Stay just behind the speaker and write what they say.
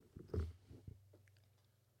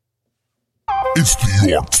It's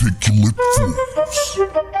the Articulate Fools.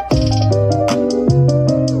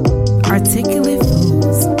 Articulate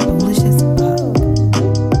Fools, foolish as fuck.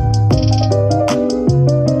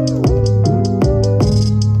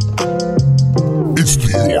 It's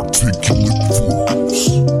the Articulate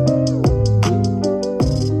Fools.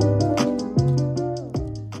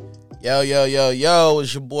 Yo,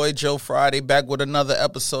 it's your boy Joe Friday back with another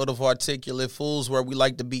episode of Articulate Fools, where we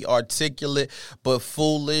like to be articulate but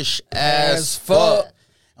foolish as fuck.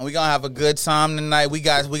 And we gonna have a good time tonight. We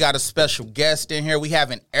got a special guest in here. We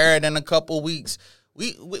haven't aired in a couple weeks.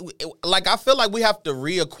 We I feel like we have to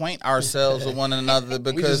reacquaint ourselves with one another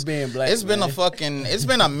because just being black, it's been man. it's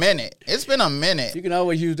been a minute. It's been a minute. You can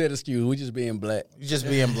always use that excuse. We just being black. You just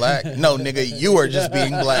being black? No, nigga, you are just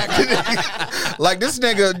being black. Like this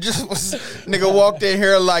nigga walked in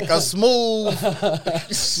here like a smooth,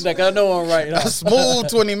 Like I know I'm right. a smooth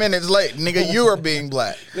 20 minutes late. Nigga, you are being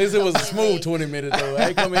black. This was a smooth 20 minutes though. I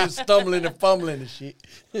ain't come in stumbling and fumbling and shit.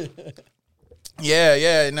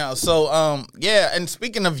 Yeah, no. So, and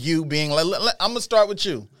speaking of you being like, I'm gonna start with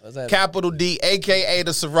you. What's that? Capital D, aka the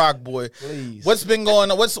Ciroc boy. Please. What's been going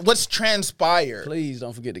on? What's transpired? Please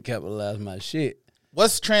don't forget to capitalize my shit.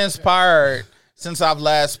 What's transpired since I've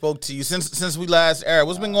last spoke to you? Since we last aired,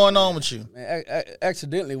 what's been going on with you? Man, I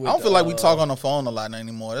accidentally with I don't feel like we talk on the phone a lot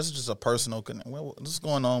anymore. That's just a personal connection. What's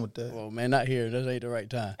going on with that? Well, man, not here. That ain't the right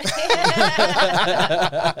time.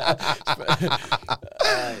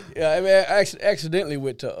 Yeah, I mean, I accidentally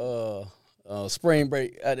went to spring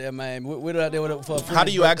break out there, man. We went out there for a friend's How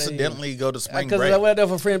do you birthday. accidentally go to spring Because break? I went out there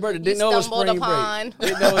for a friend's birthday. Didn't know it was stumbled spring upon. break.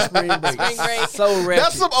 Didn't know it was spring break. Spring break. So ratchet.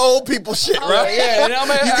 That's some old people shit, right? Yeah, and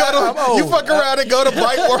I'm old. You fuck around and go to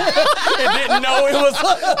bike work. and didn't know it was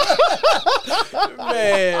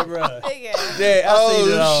man, bro. Yeah, I Oh,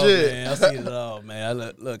 seen it all, shit. man. I seen it all, man. I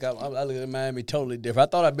look at Miami totally different.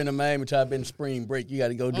 I thought I'd been to Miami till I've been to spring break. You got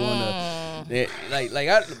to go doing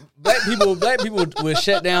black people will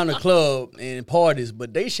shut down the club and parties,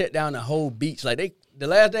 but they shut down the whole beach. Like the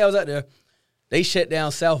last day I was out there, they shut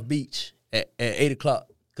down South Beach at 8:00.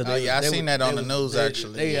 Oh, yeah, I seen that on the news,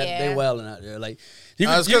 actually. They wilding out there. Like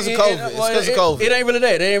It's 'cause of COVID. It's 'cause of COVID. It ain't really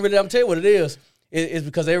that. They ain't really. I'm telling you what it is. It's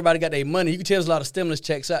because everybody got their money. You can tell there's a lot of stimulus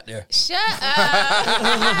checks out there. Shut up.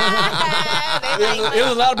 It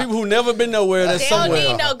was a lot of people who never been nowhere. That's They somewhere.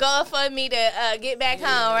 don't need no GoFundMe to get back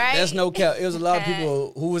home, right? That's no cap. It was a lot of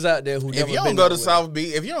people who was out there who If never you been don't go to nowhere. South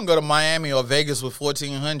Beach, if you don't go to Miami or Vegas with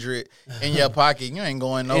 $1,400 in your pocket, you ain't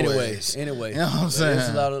going nowhere. Anyway, You know what I'm saying? There's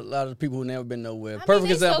a lot of people who never been nowhere. I Perfect mean,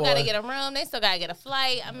 they example. still got to get a room. They still got to get a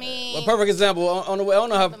flight. I mean, A perfect example on the way. I don't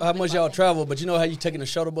know how much y'all travel, but you know how you taking the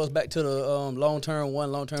shuttle bus back to the long term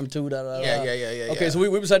 1, long term 2. Yeah. Okay, so we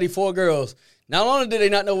beside these 4 girls. Not only did they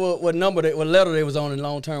not know what letter they was on in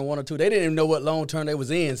long term 1 or 2, they didn't even know what long term they was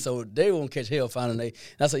in, so they won't catch hell finding they.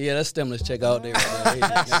 I said, yeah, that's stimulus check out there.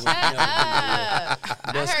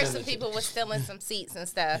 I heard some people were stealing some seats and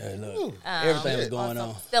stuff. Hey, look, everything was going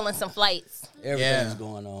on. Stealing some flights. Everything was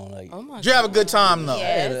going on. Like, Did you have a good time, though? I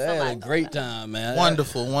Yeah. had it's a a lot great time, man.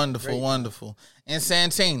 Wonderful. And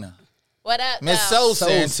Santina. What up, Miss though?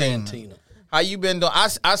 So Santina. How you been doing?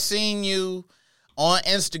 I seen you on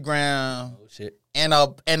Instagram Oh, shit. in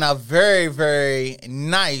a very, very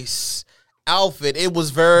nice outfit. It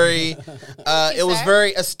was very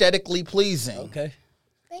very aesthetically pleasing. Okay.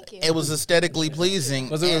 Thank you. It was aesthetically pleasing.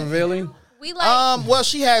 Was it And, revealing? We like well,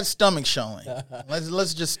 she had stomach showing.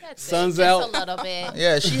 Let's just that's sun's it, just out. a little bit.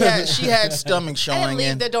 yeah, she had stomach I didn't showing leave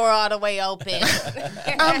and the door all the way open.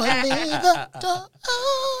 I'ma leave the door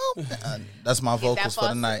open. That's my vocals for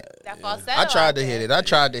the night. That falsetto I tried out to there. hit it. I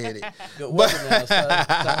tried to hit it. Good weather now.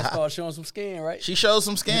 Start showing some skin, right? She showed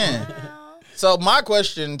some skin. So my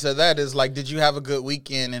question to that is like, did you have a good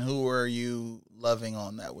weekend, and who were you loving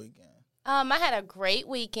on that weekend? I had a great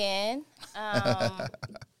weekend, but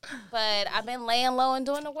I've been laying low and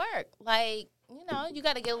doing the work. Like, you know, you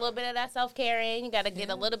got to get a little bit of that self-care in. You got to get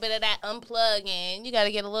a little bit of that unplugging. You got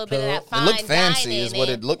to get a little bit of that fine It looked fancy, dining is what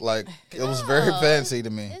in. it looked like. It was very No. fancy to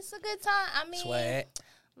me. It's a good time. I mean, Swag.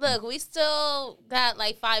 look, we still got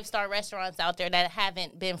like 5-star restaurants out there that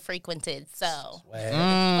haven't been frequented. So, Swag.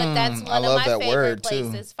 but that's I one love of my that favorite word, too.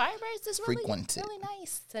 places. Firebirds is really, Frequented. really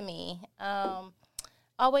nice to me.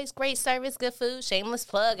 Always great service, good food. Shameless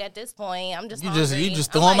plug at this point. I'm just You hungry.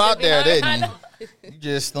 just I threw them like out to be there, hungry. I didn't know. you? You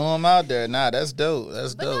just threw them out there. Nah, that's dope.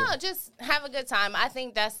 That's But dope. no, just have a good time. I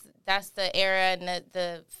think that's the era and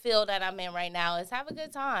the field that I'm in right now is have a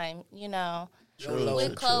good time, you know, YOLO.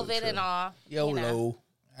 with COVID and all. YOLO. You know.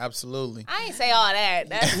 Absolutely. I ain't say all that.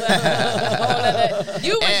 That's a whole other.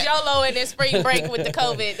 You was YOLO in this spring break with the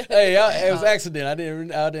COVID. Hey, it was accident. I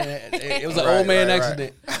didn't. It was an Right, old man right,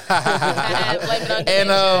 accident. Blame it on And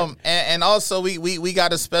Deja. and also we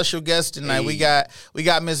got a special guest tonight. We got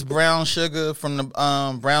Miss Brown Sugar from the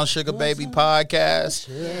Brown Sugar Baby podcast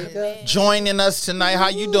joining us tonight. How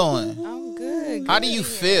you doing? I'm good. How do you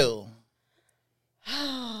feel?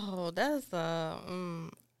 Oh, that's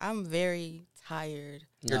I'm very tired.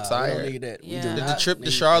 You're Nah, we tired. don't need that. We Yeah. do Did Did not the trip to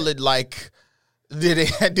need Charlotte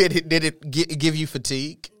did it give you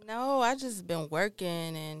fatigue? No, I just been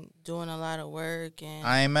working and doing a lot of work and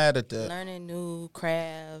I ain't mad at that. learning new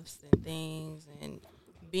crafts and things and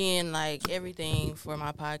being like everything for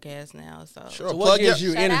my podcast now. So Sure. So what Plug gives your-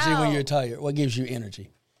 you Shout energy when out. you're tired? What gives you energy?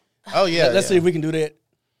 Oh yeah. Let's see yeah. if we can do that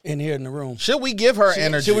in here in the room. Should we give her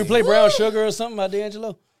energy? Should we play Brown Sugar or something by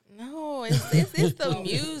D'Angelo? no, it's the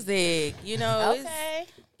music. You know, Okay.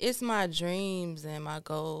 it's my dreams and my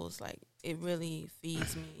goals. Like it really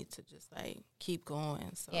feeds me to just like keep going.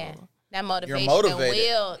 So Yeah. That motivation motivated. and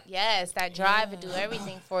will, yes, that drive to do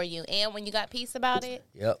everything for you. And when you got peace about it,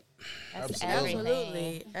 Yep. that's absolutely,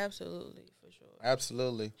 everything. absolutely for sure.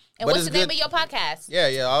 Absolutely. And But what's it's the name good- of your podcast? Yeah,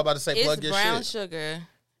 yeah. I was about to say It's plug your brown shit. sugar.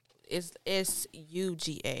 It's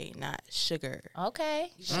SUGA, not sugar. Okay.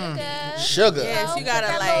 Sugar. Sugar. Yes, you put gotta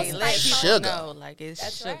that like little let spice people on it. know, like it's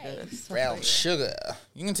That's sugar. right. stuff Brown like that. sugar.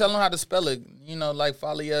 You can tell them how to spell it. You know, like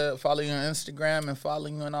follow you on Instagram and follow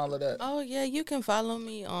you and all of that. Oh yeah, you can follow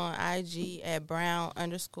me on IG at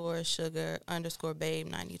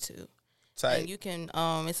brown_sugar_babe92. Tight. And you can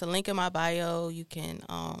it's a link in my bio. You can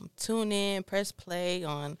tune in, press play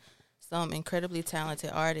on some incredibly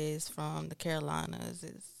talented artists from the Carolinas.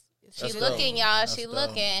 She That's looking, dope. y'all. That's She dope.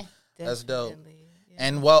 looking. That's dope. Definitely, yeah.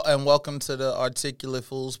 And welcome to the Articulate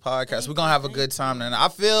Fools podcast. We're gonna have a good time tonight. I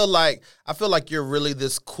feel like you're really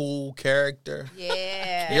this cool character.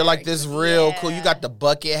 Yeah. You're like this real Yeah. cool. You got the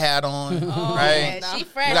bucket hat on, Oh, right? yeah, she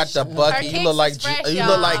fresh. You got the bucket. Her You look like kicks is fresh, you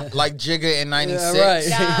y'all. look like Jigga in '96. Yeah, right.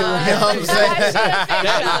 Y'all. You know what I'm saying?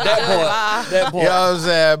 That You part. know what I'm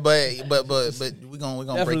saying? But we're gonna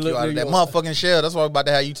Definitely break you look out of New that York. motherfucking shell. That's why we're about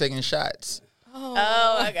to have you taking shots. Oh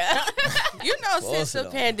my god. You know, since Boss it the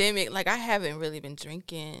on. pandemic, like I haven't really been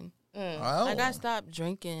drinking. Oh. Like I stopped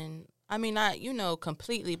drinking. I mean, not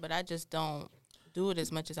completely, but I just don't do it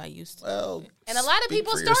as much as I used to. Well, And a lot of speak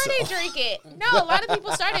people for started yourself. drinking. No, a lot of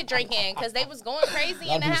people started drinking because they was going crazy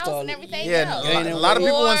in the people house started- and everything Yeah, else. a lot of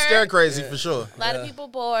people went Bored. stir crazy for sure. A lot of people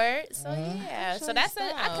bored. So yeah. So that's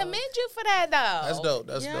I commend you for that though. That's dope.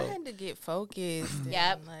 That's I dope. had to get focused. And,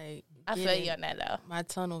 Yep. like I feel get you on that though. my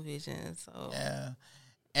tunnel vision. So Yeah.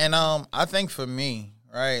 And I think for me,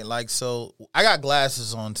 right, like so I got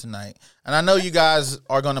glasses on tonight. And I know you guys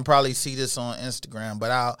are gonna probably see this on Instagram,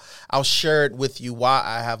 but I'll share it with you why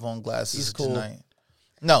I have on glasses cool. tonight.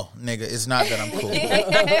 No, nigga, it's not that I'm cool.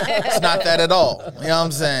 It's not that at all. You know what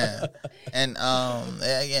I'm saying? And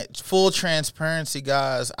yeah, full transparency,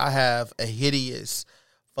 guys, I have a hideous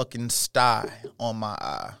fucking sty on my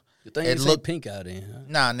eye. Good thing It it look- look pink out there. Huh?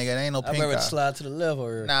 Nah, nigga, it ain't no I pink remember eye. to slide to the left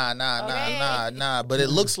or Nah. But it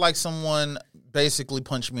looks like someone basically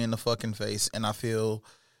punched me in the fucking face, and I feel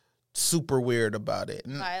super weird about it.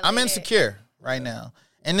 And I'm Violated. insecure right now.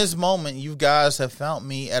 In this moment, you guys have found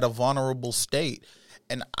me at a vulnerable state,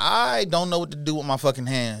 and I don't know what to do with my fucking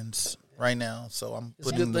hands right now. So I'm it's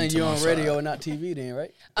a putting good them thing to you're my on side. radio and not TV then,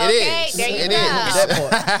 right? It Okay, is. there you It go. is. That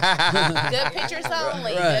part. Good pictures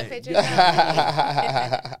only. Right. Good pictures only.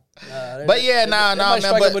 But yeah, that nah, might man.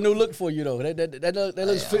 strike up But a new look for you though. That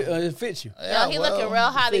looks it fits you. yeah, No, he well, looking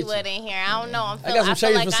real Hollywood in here. I don't know. I I got some feel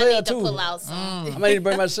shades like for I sale, need to too. pull out some. I might need to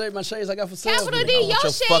bring my shades I got for sale. Capital for D, you. your your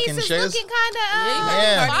shades fucking is shades. looking kind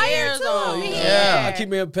Yeah. of fire Cartiers too. on. over Yeah. I here. keep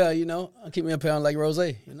me a pair, you know. I keep me a pair like Rose,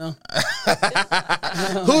 you know.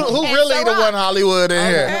 Who really the Ciroc. one Hollywood in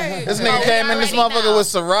here? Okay. This Oh, nigga we came in this already motherfucker know. with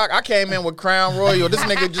Ciroc. I came in with Crown Royal. This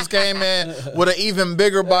nigga just came in with an even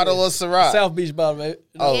bigger bottle of Ciroc. South Beach bottle, baby.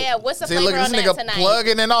 Oh. Yeah, what's the See, flavor look, this on that nigga tonight?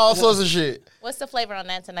 plugging in all sorts of shit. What's the flavor on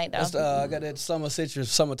that tonight, though? That's I got that summer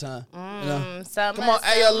citrus, summertime. You know. Summer, Come on,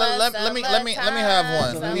 hey, yo, let me have one.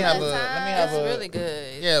 summertime, Let me have It's a. really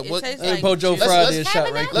good. Yeah, it what- tastes Hey, like Pojo juice. Friday let's a shot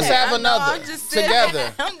have right another. Let's quick. have I know, another I'm just sitting-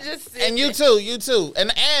 together. I'm just sitting. And you too.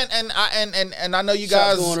 And I know you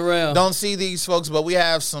Shots guys going around. don't see these folks, but we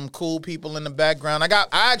have some cool people in the background. I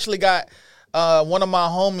actually got one of my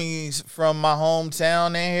homies from my hometown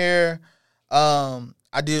in here.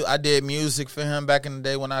 I did music for him back in the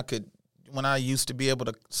day when I used to be able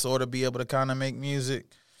to kind of make music.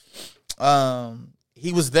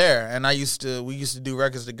 He was there, and we used to do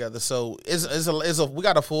records together. So we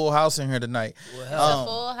got a full house in here tonight.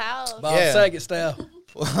 Full house. Bob Yeah. Saget style.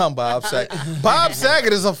 Bob Saget. Bob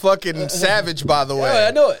Saget is a fucking savage, by the way. Yeah,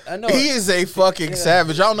 I know it. I know He it. is a fucking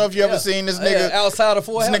savage. I don't know if you ever seen this nigga. outside of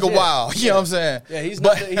Full This House. nigga wild. You know what I'm saying? Yeah, he's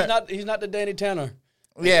But- not. He's not the Danny Tanner.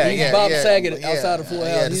 Yeah, He's yeah, Bob yeah, Saget yeah, outside of Full House.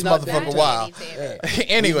 Yeah, He's this not motherfucker Danny wild. Tanner.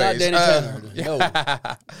 Anyways, He's not Danny Tanner. No.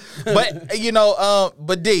 but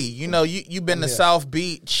but D, you've been to South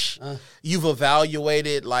Beach. You've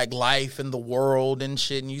evaluated like life in the world and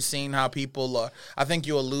shit, and you've seen how people are. I think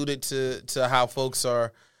you alluded to how folks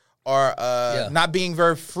are not being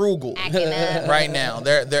very frugal Acting up. right now.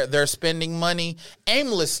 They're spending money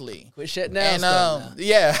aimlessly. Quit shutting down And stuff now.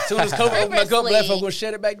 yeah, As soon as COVID open back up, Purposely. left, I'm gonna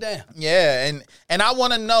shut it back down. yeah, and I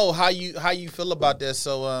want to know how you feel about this.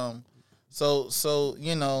 So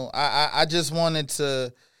I just wanted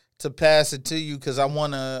to pass it to you because I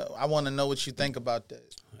wanna know what you think about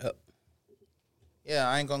that. Yep. Yeah,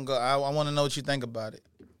 I ain't gonna go. I want to know what you think about it.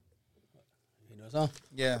 You know something?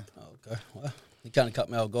 Yeah. Okay. Well, you kind of cut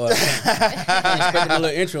me off guard. I expected a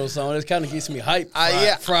little intro song. This kind of gets me hype.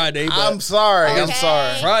 Friday. But I'm sorry. I'm Okay.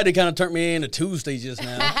 sorry. Friday kind of turned me into Tuesday just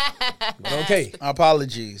now. But okay.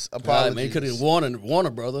 Apologies. Man, you could have Warner,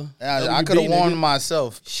 brother. I could have WB, warned nigga.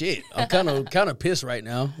 myself. Shit, I'm kind of pissed right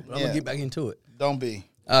now. But I'm Yeah. gonna get back into it. Don't be.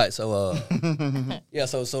 All right, so yeah,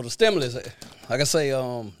 so the stimulus, like I say,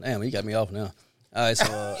 damn, you got me off now. All right, so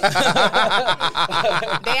They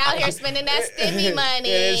out here spending that stimmy money,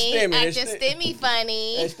 Yeah, it's stimmy, it's acting sti- stimmy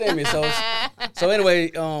funny. Hey, Stimmy, so anyway,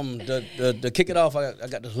 to kick it off, I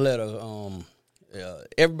got this letter.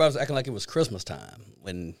 Everybody was acting like it was Christmas time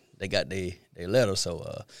when they got their letter. So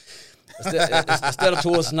instead of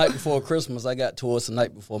towards the night before Christmas, I got towards the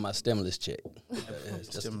night before my stimulus check.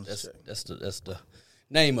 That's the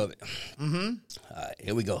name of it. Mm-hmm. All right,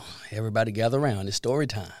 here we go. Everybody gather around. It's story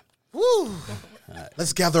time. Woo.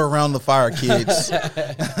 Let's gather around the fire, kids.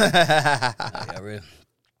 I got ready.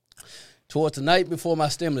 Towards the night before my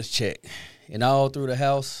stimulus check, and all through the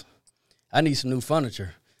house, I need some new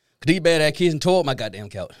furniture. Cause these bad ass kids tore up my goddamn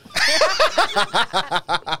couch.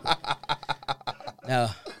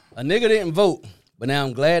 Now, a nigga didn't vote, but now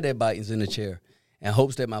I'm glad that Biden's in the chair and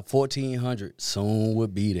hopes that my 1400 soon will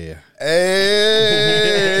be there.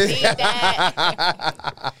 Hey. Need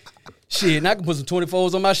that. Shit, and I can put some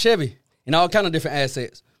 24s on my Chevy and all kind of different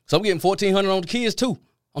assets. So I'm getting 1400 on the kids too,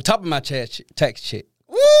 on top of my tax check.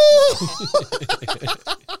 Woo.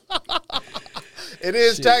 It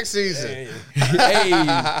is tax season. Hey.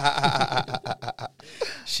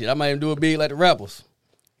 Shit, I might even do a big like the rappers.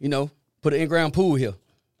 You know, put an in-ground pool here.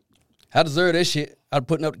 I deserve that shit. I'm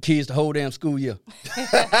putting up the kids the whole damn school year.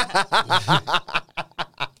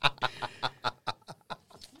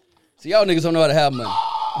 See, y'all niggas don't know how to have money.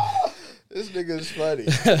 This nigga is funny.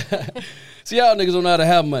 See, y'all niggas don't know how to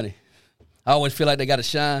have money. I always feel like they got to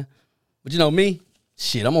shine. But you know me?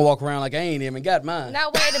 Shit, I'm going to walk around like I ain't even got mine. Now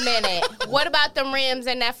wait a minute. What about them rims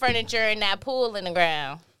and that furniture and that pool in the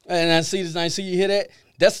ground? And I see you hear that?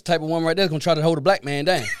 That's the type of one right there that's going to try to hold a black man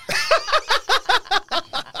down.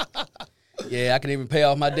 Yeah, I can even pay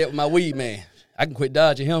off my debt with my weed man. I can quit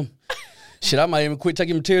dodging him. Shit, I might even quit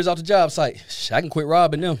taking materials off the job site. Shit, I can quit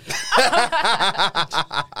robbing them.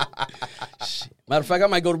 Shit. Matter of fact, I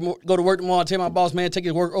might go to work tomorrow and tell my boss, man, take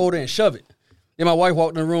his work order and shove it. Then my wife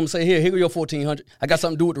walked in the room and say, here go your 1400. I got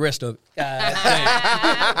something to do with the rest of it. God damn.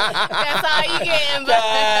 That's all you getting, but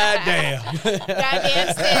God damn. goddamn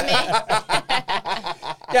stimmy.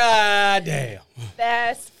 God damn.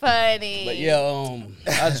 That's funny. But yeah,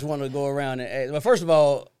 I just want to go around and ask. Well, first of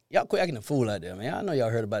all, y'all quit acting a fool out there, man. I know y'all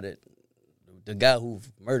heard about it. The guy who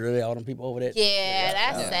murdered all them people over there. Yeah,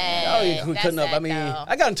 that's Y'all sad. ain't quit That's cutting up. I sad, mean, though.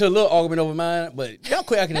 I got into a little argument over mine, but y'all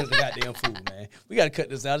quit acting as a goddamn fool, man. We got to cut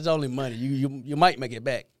this out. It's only money. You might make it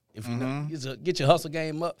back if you know. Get your hustle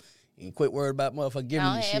game up and quit worrying about motherfucker giving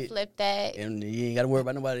Go you ahead, shit. flip that. And you ain't got to worry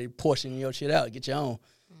about nobody portioning your shit out. Get your own.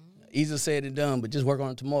 Easier said than done, but just work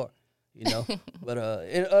on it tomorrow. You know. But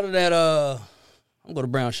other than that, I'm gonna go to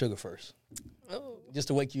brown sugar first, just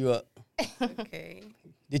to wake you up. Okay.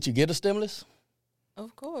 Did you get a stimulus?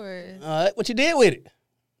 Of course. All right, what you did with it?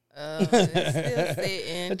 It's still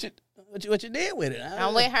sitting. What you did with it?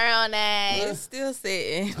 I'm with her on that. It's still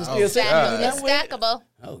sitting. Still sitting? God. You It's done with it? stackable.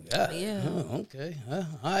 Oh God. Yeah. Oh, okay. All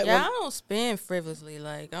right. Yeah, I Well, don't spend frivolously.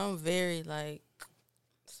 Like, I'm very, like,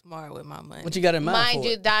 smart with my money. what you got in mind Mind for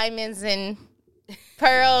you, it? diamonds and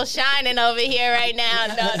pearls shining over here right now.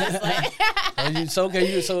 No, just like So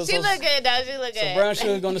okay. she look good though. She look So good. brown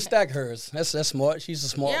sugar's gonna stack hers. That's smart. She's a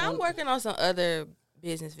smart Yeah, one. I'm working on some other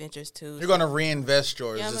business ventures, too. You're gonna reinvest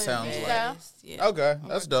yours. Yeah, It I'm sounds gonna like. invest. Yeah. Okay, I'm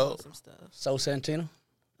that's working on dope. some stuff. So Santino,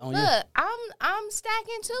 on you. Look, I'm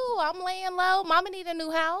stacking too. I'm laying low. Mama need a new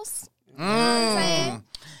house. You know what I'm saying?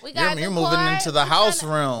 We got You're decor. moving into the We're house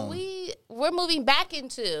tryna- realm. We're moving back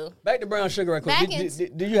into. Back to brown sugar right quick. Back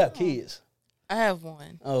Do you have kids? I have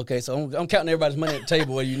one. Oh, okay, so I'm counting everybody's money at the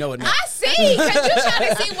table whether you know it now. I see, because you're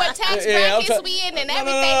trying to see what tax Yeah, I'm brackets try- we in and No,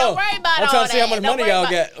 everything. no. Don't worry about I'm all trying to see how that. much Don't money worry y'all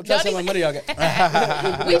about- got. I'm trying to see how much money y'all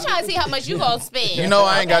got. We trying to see how much you gonna spend. You know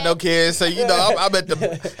I ain't got no kids, so you know I'm at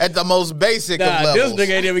the most basic of Nah, this levels. nigga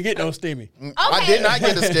ain't even get no steamy. I did not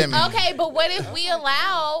get a stimmy. Okay, but what if we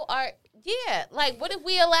allow our what if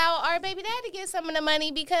we allow our baby dad to get some of the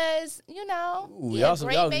money because Ooh, he a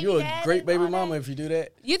great baby you a dad great and baby all mama that. if you do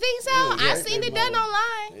that. You think so? Yeah, I great seen baby it done mama.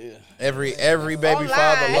 online. Every baby Online.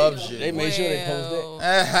 father loves They you. made sure they posted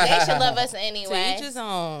that. They should love us To anyway. each his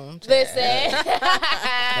own. Listen,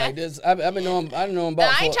 Like this, I've been knowing. I know him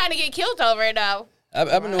about. I ain't trying to get killed over it though.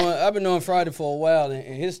 I've been knowing Friday for a while, and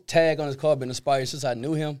his tag on his car been expired since I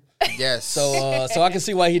knew him. Yes. So I can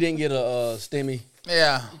see why he didn't get a stimmy.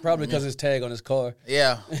 yeah. Probably because his tag on his car.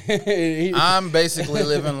 Yeah. he, I'm basically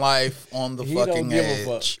living life on the he fucking don't give a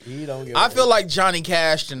fuck. edge. He don't give. I a feel fuck. like Johnny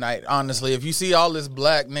Cash tonight, honestly. If you see all this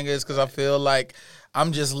black niggas, because I feel like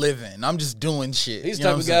I'm just living. I'm just doing shit. He's You the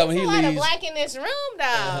know type of what guy I'm when There's he a lot of leaves. black in this room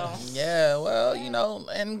though. saying? Yeah, well,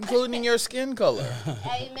 including your skin color.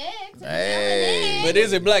 Amen. to Hey. melanin. But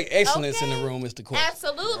is it black excellence in Okay. the room? Is the question.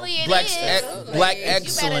 Absolutely, it Black, is. black You better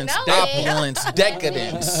excellence, know it. opulence,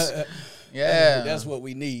 decadence. Yeah. That's what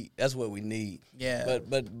we need. That's what we need. Yeah.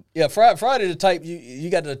 But yeah, Friday the type you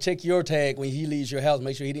got to check your tag when he leaves your house.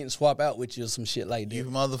 Make sure he didn't swap out with you or some shit like that. You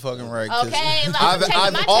motherfucking right. 'cause Okay, I'm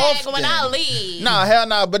checking my tag when I leave. Nah, hell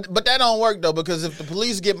no. But that don't work though, because if the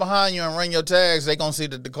police get behind you and run your tags, they gonna see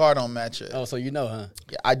that the car don't match it. Oh, so you know, huh?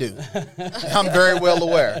 Yeah, I do. I'm very well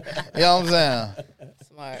aware. You know what I'm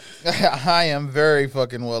Smart. saying? I am very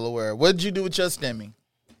fucking well aware. What did you do with your stemming?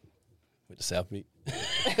 With the South Beat.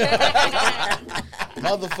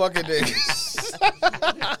 Motherfucking niggas.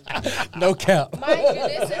 No cap. Mind you,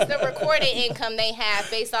 this is the recorded income they have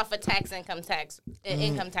based off of income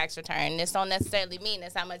tax return. This don't necessarily mean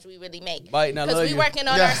that's how much we really make. Biting, I Because love we you. working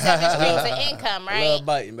on our 7 streams of income, I right? love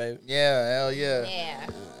biting, baby. Yeah, hell yeah. Yeah.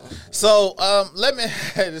 So let me.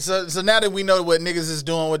 So now that we know what niggas is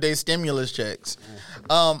doing with their stimulus checks,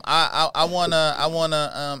 I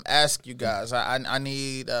wanna ask you guys. I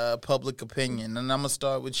need public opinion, and I'm gonna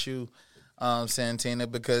start with you, Santina,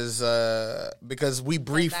 because we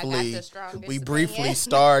briefly the strongest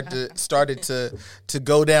opinion. started to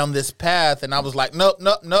go down this path, and I was like, nope,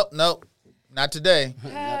 not today,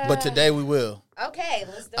 but today we will. Okay,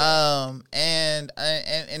 let's do it.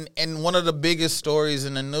 And one of the biggest stories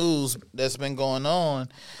in the news that's been going on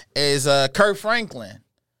is Kirk Franklin.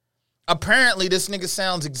 Apparently, this nigga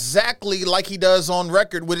sounds exactly like he does on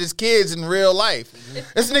record with his kids in real life.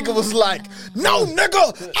 This nigga was like, "No,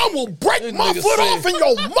 nigga, I will break This my nigga foot said- off in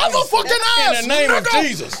your motherfucking ass, In the name nigga." of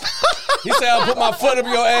Jesus. He said, I'll put my foot up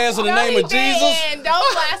your ass in the No, name he of Jesus. didn't.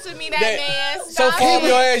 Don't blaspheme that, man. So Stop far up it.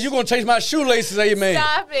 your ass, you're going to change my shoelaces, amen.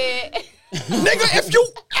 Stop it. Nigga, if you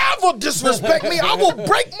ever disrespect me, I will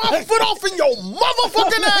break my foot off in your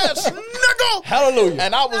motherfucking ass, nigga. Hallelujah.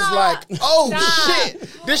 And I was like, oh Stop.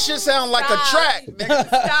 shit, this shit sound like Stop. a track. Nigga.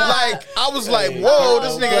 Stop. Like, I was like, whoa,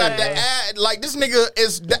 this nigga got the man. ad. Like, this nigga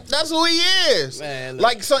is, that's who he is. Man, look.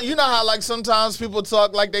 Like, so you know how, like, sometimes people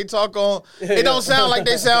talk like they talk on, it don't sound like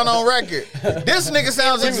they sound on record. This nigga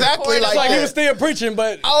sounds exactly It's like like that. he was still preaching,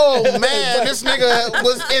 but Oh man, this nigga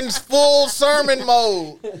was in full sermon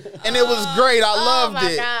mode, and it was great. I loved oh my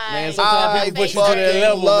it. God. man, sometimes I people put you to that fucking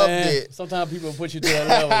level, loved man. it. Sometimes people put you to that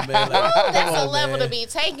level, man. Like, That's come a on, level man. to be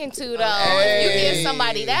taken to, though. If you give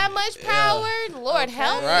somebody that much power, Lord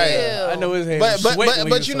help Right. you. I know his head But was but sweating but when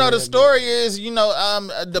but he you was know the saying story is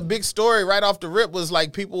the big story right off the rip was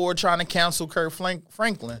like people were trying to cancel Kirk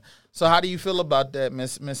Franklin. So how do you feel about that,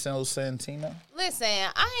 Miss Santina? Listen,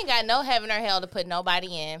 I ain't got no heaven or hell to put nobody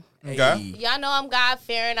in. Okay. Y'all know I'm God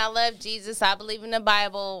fearing. I love Jesus. I believe in the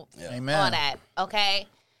Bible. Amen. All that. Okay.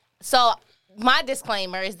 So my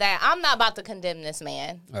disclaimer is that I'm not about to condemn this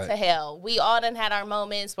man Right. to hell. We all done had our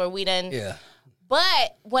moments where we done. Yeah.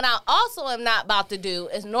 But what I also am not about to do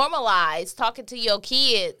is normalize talking to your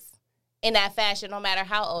kids in that fashion, no matter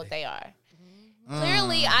how old they are.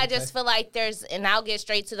 Clearly, I just feel like and I'll get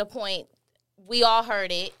straight to the point. We all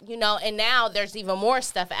heard it, and now there's even more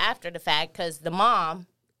stuff after the fact because the mom,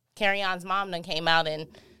 Carrie Ann's mom, done came out and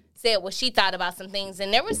said what she thought about some things.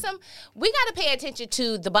 And there was we got to pay attention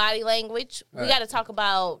to the body language. Right. We got to talk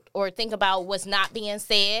about or think about what's not being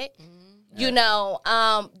said.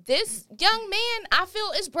 This young man, I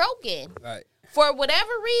feel, is broken. Right. For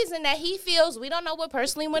whatever reason that he feels, we don't know what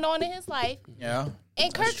personally went on in his life. Yeah.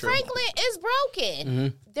 And Kirk Franklin is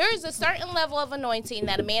broken. There is a certain level of anointing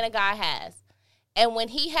that a man of God has. And when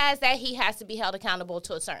he has that, he has to be held accountable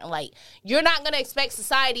to a certain light. You're not going to expect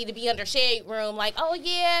society to be under shade room like, oh,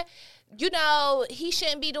 yeah, you know, he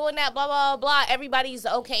shouldn't be doing that, blah, blah, blah. Everybody's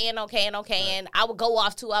okay, and I would go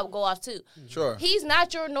off too. Sure. He's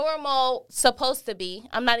not your normal supposed to be.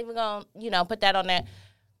 I'm not even going to, put that on there.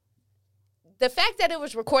 The fact that it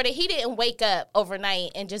was recorded, he didn't wake up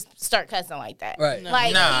overnight and just start cussing like that. Right. No. Like,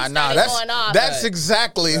 he started going off. That's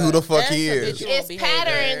exactly who the fuck he is. habitual It's behavior.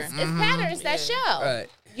 patterns. It's patterns that show.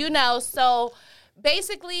 Right. So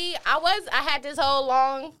basically, I had this whole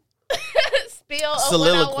long spiel of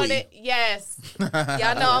Soliloquy. what I wanted. Yes,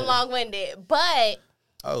 y'all know I'm long-winded, but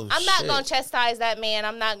I'm not gonna chastise that man.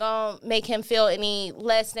 I'm not gonna make him feel any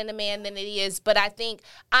less than a man than it is. But I think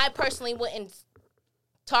I personally wouldn't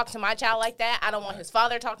talk to my child like that. I don't want his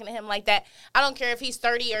father talking to him like that. I don't care if he's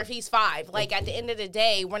 30 or if he's 5. Like, at the end of the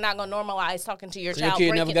day, we're not gonna normalize talking to your So child.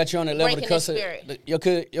 your kid never got you on that level to cuss his at spirit.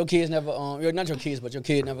 your kids never you're not your kids, but your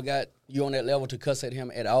kid never got you on that level to cuss at him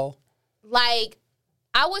at all. Like,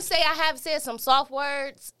 I would say I have said some soft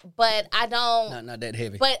words, but I don't. Not that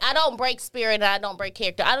heavy. But I don't break spirit and I don't break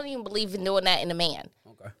character. I don't even believe in doing that in a man.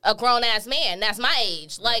 Okay. A grown-ass man. That's my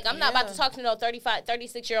age. Like, I'm not about to talk to no 35,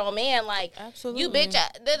 36-year-old man. Like, Absolutely. you bitch.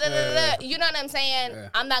 You know what I'm saying? Yeah.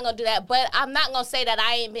 I'm not going to do that. But I'm not going to say that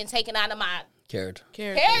I ain't been taken out of my Character.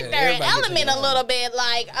 character Yeah, and everybody gets element taken a little bit.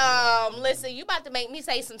 Like, listen, you about to make me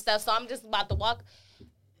say some stuff, so I'm just about to walk.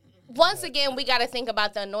 Once again, we got to think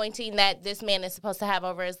about the anointing that this man is supposed to have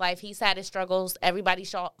over his life. He's had his struggles. Everybody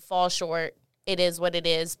falls short. It is what it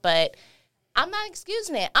is. But I'm not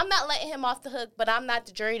excusing it. I'm not letting him off the hook, but I'm not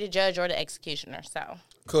the jury, the judge, or the executioner. So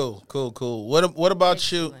Cool. What about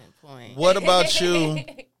you? Excellent point. What about you,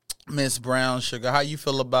 Miss Brown Sugar? How you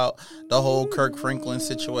feel about the whole Kirk Franklin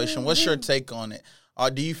situation? What's your take on it?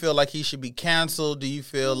 Do you feel like he should be canceled? Do you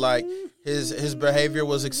feel like his behavior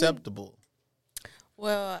was acceptable?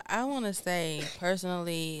 Well, I want to say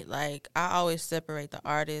personally, like, I always separate the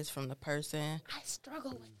artist from the person I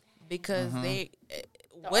struggle with that. because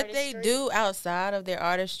what they artistry. do outside of their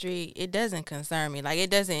artistry, it doesn't concern me. Like, it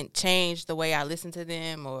doesn't change the way I listen to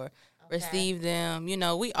them or receive them. You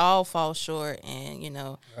know, we all fall short,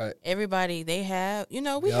 and Right. everybody they have. We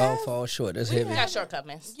We all have. fall short. That's We heavy. got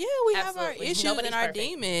shortcomings. Yeah, we have our Absolutely. issues Nobody's and our perfect.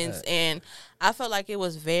 demons, and I felt like it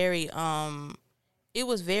was very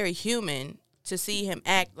human to see him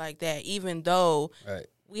act like that, even though Right.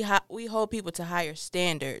 we hold people to higher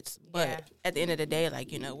standards. But Yeah. at the end of the day, like,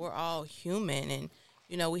 we're all human, and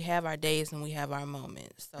we have our days and we have our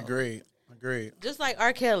moments. So Agreed. just like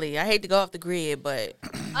R. Kelly, I hate to go off the grid, but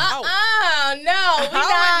No, we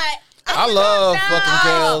not. I love No.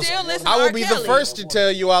 fucking Still Kels. listen I to will R. be the Kelly. first to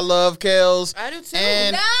tell you I love Kels. I do too.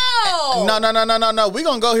 And No. No. We're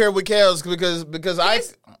gonna go here with Kels because I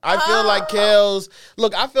feel like Kels.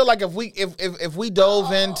 Look, I feel like if we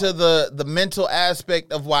dove into the mental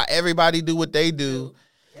aspect of why everybody do what they do,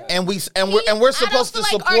 and we're supposed to I don't feel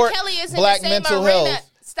like support R. Kelly is in black the same mental arena. health.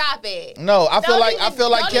 Stop it. No, I feel like don't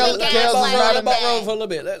Kels even is gaslight not me in like that. that. Roll for a little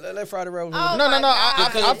bit. Let Friday roll. Oh, No. my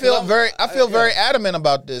God. I feel very adamant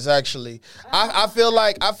about this. Actually, I feel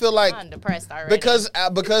like I'm depressed already.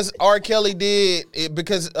 because R. Kelly did it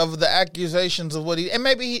because of the accusations of what he and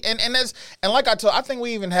maybe he and like I think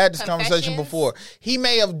we even had this conversation Confessions? before. He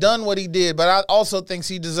may have done what he did, but I also think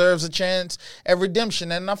he deserves a chance at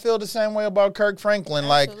redemption, and I feel the same way about Kirk Franklin.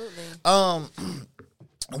 Absolutely.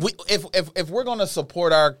 If we're gonna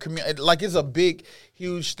support our community, like, it's a big,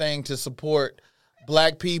 huge thing to support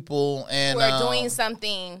black people and we're doing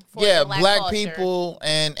something for yeah, the black culture. people,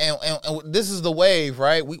 and this is the wave,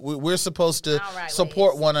 right? We're supposed to All right,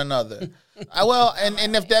 support ladies. one another.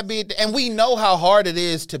 And if that be, and we know how hard it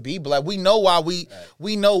is to be black. We know why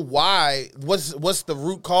we know why. What's the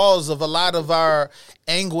root cause of a lot of our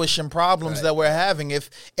anguish and problems that we're having? If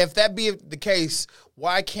that be the case,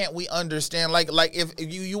 why can't we understand? Like if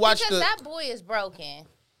you watch Because that boy is broken.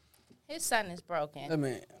 His son is broken. I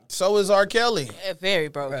mean, so is R. Kelly. Very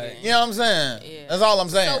broken. Right. You know what I'm saying? Yeah. That's all I'm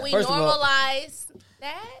saying. So we First of all- normalize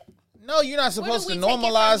that. No, you're not supposed to we take it from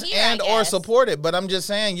normalize here, I and or guess? support it, but I'm just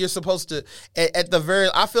saying you're supposed to at the very.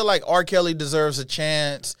 I feel like R. Kelly deserves a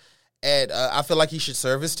chance at. I feel like he should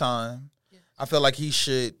serve his time. I feel like he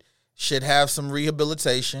should have some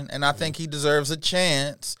rehabilitation, and I think he deserves a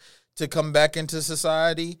chance to come back into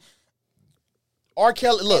society. R.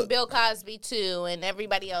 Kelly, look, And Bill Cosby too, and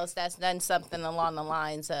everybody else that's done something along the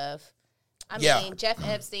lines of. I Yeah. mean, Jeff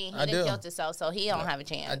Epstein, I he didn't do. kill himself, so he don't have a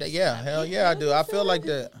chance. hell yeah, I do. I feel like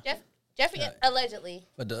that. Jeff, Jeffrey allegedly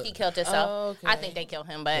But the- he killed himself. Oh, okay. I think they killed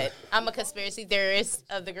him, but I'm a conspiracy theorist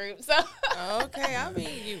of the group, so. Okay, I mean,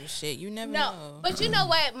 you never No, know. but you know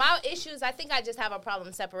what? My issue is I think I just have a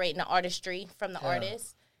problem separating the artistry from the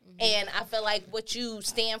artist. And I feel like what you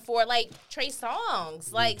stand for, like Trey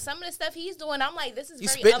Songz, like some of the stuff he's doing, I'm like, this is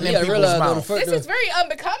He's very spitting in Yeah, people's realize though, mouth. the this is very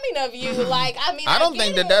unbecoming of you. Like, I mean, I don't get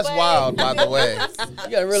think that it, that's but- wild, by the way.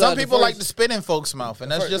 You gotta realize Some people like to the spit in folks' mouth,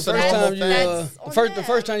 and that's just a first normal time you thing. That's the on first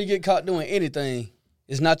them. time you get caught doing anything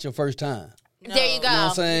is not your first time. There you go. You know what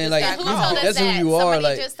I'm saying? You Like, just got- you- who told us that's who that? you are, Somebody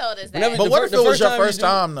like, just told us that. whenever- But the what fir- if the it was first your time you first do-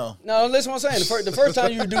 time, though? No, listen what I'm saying. The first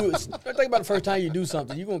time you do it, think about the first time you do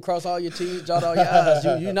something. You're going to cross all your T's, dot all your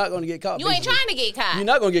I's. You're not going to get caught. You ain't basically. trying to get caught. You're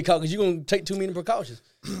not going to get caught because you're going to take too many precautions.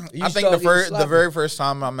 You I think start getting the very first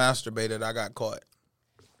time I masturbated, I got caught.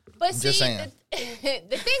 But Just see, saying.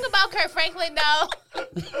 the thing about Kurt Franklin, though,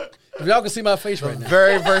 If y'all can see my face right now.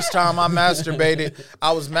 Very first time I masturbated,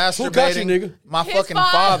 I was caught you, masturbating. nigga? My his fucking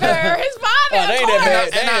father, father. his father. Oh, they ain't that bad.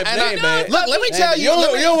 And They I- ain't- and they I- ain't bad. Look, let me tell you. You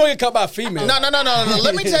let don't me- want to get caught by a female. No.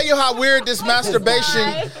 Let me tell you how weird this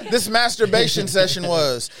masturbation session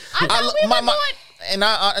was. I know, we been doing- And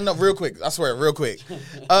I no, real quick. I swear, real quick.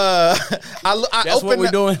 I That's what opened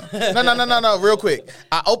we're doing. No, real quick.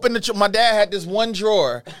 I opened the. My dad had this one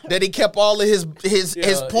drawer that he kept all of his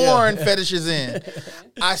porn fetishes in.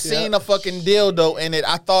 I seen a fucking dildo in it.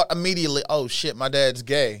 I thought immediately, oh shit, my dad's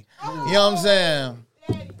gay. You know what I'm saying?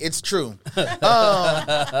 It's true.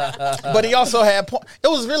 But he also had porn. It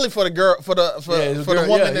was really for the girl, for the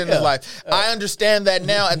woman in his life. I understand that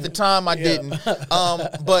now. At the time, I didn't.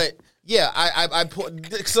 But. Yeah, I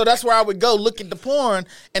put, so that's where I would go look at the porn,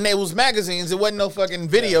 and it was magazines. It wasn't no fucking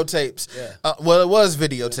videotapes. Yeah. Well, it was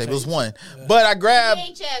videotape. It was one, but I grabbed.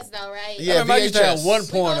 VHS though, right? Yeah, I remember I used to have VHS. one We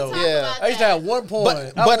porn gonna though. talk Yeah. about I used to that. have one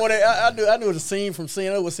porn. But- I knew the scene from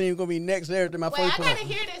seeing what scene gonna be next there to my Wait, I first porn. gotta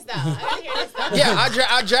hear this though. I gotta hear this though. Yeah,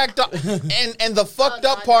 I jacked up, and the fucked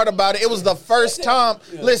no, up I part didn't. about it, it was the first time.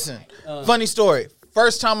 Listen, funny story.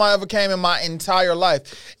 First time I ever came in my entire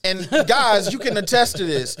life. And guys, you can attest to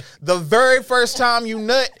this. The very first time you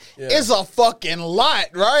nut is a fucking lot,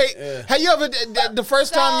 right? Yeah. Have you ever, the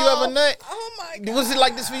first time you ever nut, Oh my God. was it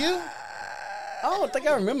like this for you? I don't think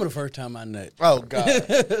I remember the first time I nut. Oh, God.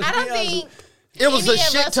 I don't think It was any a of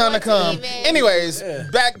shit us ton want of to cum. even- Anyways,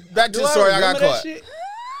 back to the story. I got remember that caught. shit?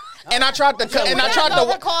 And I tried to cut, and We're I not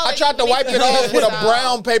gonna recall I tried to it. wipe it off with a So-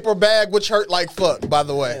 brown paper bag, which hurt like fuck. By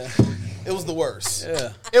the way, it was the worst.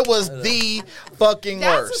 Yeah. It was the fucking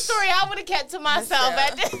that's worst. a story I would have kept to myself.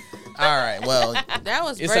 At the, All right, well, That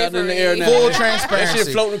was It's out in the bravery. air now. full That shit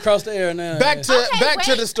transparency. floating across the air now. Back to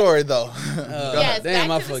wait. the story though. yes, Damn,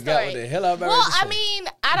 back I to the forgot story. what the hell I was about Well, to say. I mean,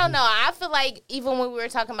 I don't know. I feel like even when we were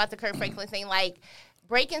talking about the Kurt Franklin thing, like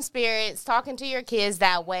breaking spirits, talking to your kids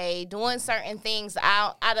that way, doing certain things,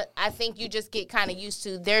 I think you just get kind of used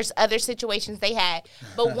to. There's other situations they had,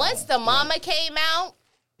 but once the mama came out,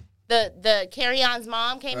 the Carry On's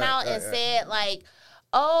mom came out and said like,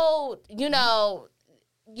 oh, you know,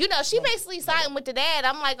 she basically siding with the dad.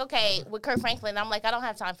 I'm like, okay, with Kurt Franklin, I'm like, I don't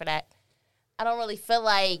have time for that. I don't really feel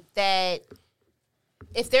like that.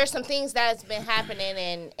 If there's some things that's been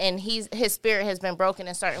happening and his spirit has been broken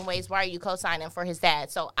in certain ways, why are you co-signing for his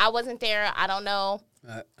dad? So I wasn't there. I don't know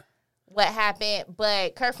what happened,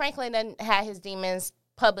 but Kurt Franklin done had his demons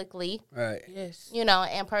publicly, Right. Yes.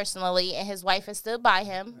 and personally, and his wife has stood by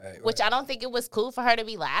him, Right. which I don't think it was cool for her to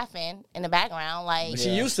be laughing in the background. Like, But she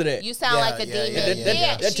used to that. you sound Yeah, like a yeah, demon.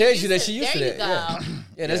 yeah. That tells you that she used to there that. you go.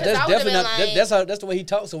 Yeah, that's Because I would've definitely been not. like- That's the way he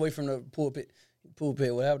talks away from the pulpit,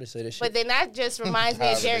 whatever they say that shit. But then that just reminds me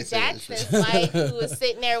of How they Derek say that shit. Jackson's wife who was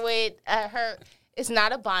sitting there with her. It's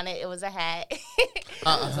not a bonnet; it was a hat.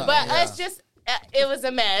 But us just, it was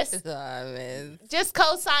a mess. Man. Just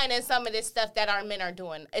co-signing some of this stuff that our men are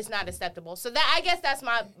doing is not acceptable. So that, I guess that's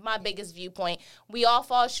my biggest viewpoint. We all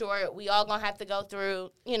fall short. We all gonna have to go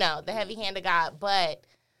through, the heavy hand of God, but.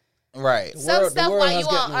 Right. Some world- the stuff world while has you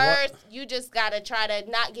on gotten wa- earth, you just gotta try to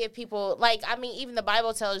not give people even the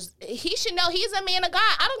Bible tells he should know he's a man of God.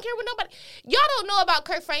 I don't care what nobody y'all don't know about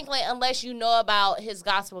Kurt Franklin unless you know about his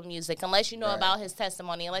gospel music, unless you know about his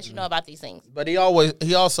testimony, unless you know about these things. But he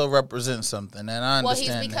also represents something, and I Well, he's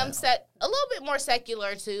understand become that. a little bit more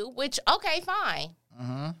secular too, which okay, fine.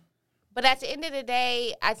 But at the end of the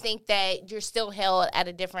day, I think that you're still held at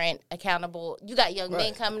a different accountable. You got young men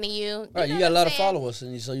Right. coming to you. right, you know got a what lot I'm of saying? followers,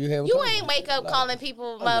 and so you have. You ain't wake up calling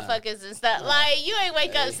people motherfuckers and stuff. Like, you ain't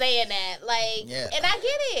wake up saying that. Like, Yeah. and I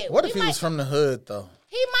get it. What We if he might- was from the hood though?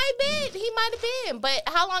 He might have been. But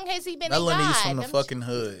how long has he been in Melanie's God? from the Them- fucking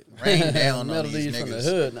hood. Rain down on these Melodies from the niggas.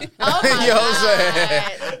 hood. Now. Oh my You know what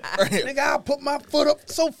I'm God. Nigga, I'll put my foot up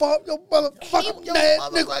so far up your motherfucking ass,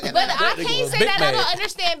 nigga. But I nigga can't was say big that mad. I don't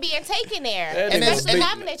understand being taken there, That nigga was especially big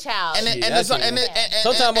having a child.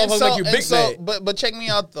 Sometimes motherfuckers make you big mad. But check me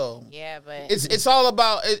out though. Yeah, but It's all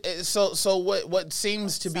about so what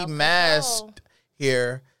seems to be Self-control. masked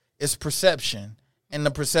here is perception and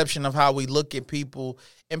the perception of how we look at people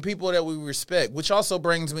and people that we respect, which also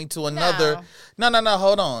brings me to another. No,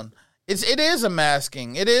 hold on. It is a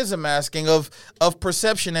masking. It is a masking of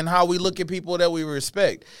perception and how we look at people that we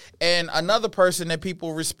respect. And another person that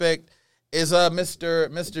people respect is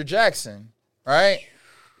Mr. Jackson, right?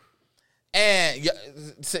 And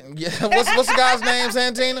what's the guy's name,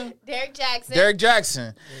 Santina? Derek Jackson. Derek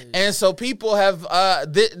Jackson. And so people have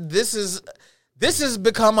this has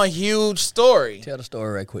become a huge story. Tell the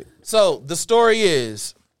story right quick. So the story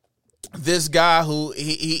is this guy who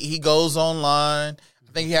he goes online.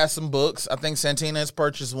 I think he has some books. I think Santina has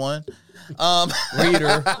purchased one.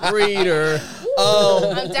 Reader.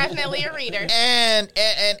 I'm definitely a reader.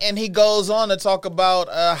 And he goes on to talk about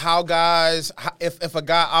how guys, if a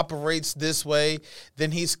guy operates this way,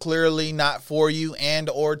 then he's clearly not for you and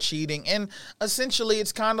or cheating. And essentially,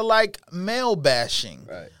 it's kind of like male bashing.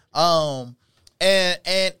 Right.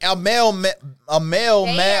 And a male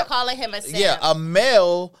They are calling him a simp. yeah, a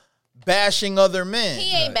male bashing other men.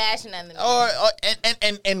 He ain't bashing other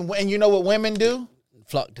men. And you know what women do?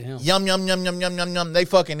 Flock to him. Yum, yum, yum, yum, yum, yum, yum. They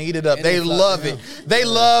fucking eat it up. And They they flock love to it. him. They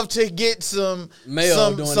love to get some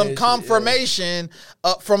Male doing that shit, confirmation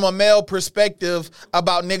from a male perspective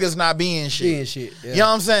about niggas not being shit. Being shit, yeah. You know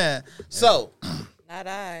what I'm saying? So, Not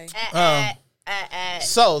I.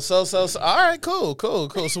 so, all right, cool.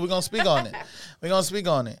 So we're going to speak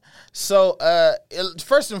on it. So,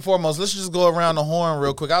 first and foremost, let's just go around the horn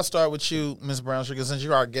real quick. I'll start with you, Ms. Brown Sugar, since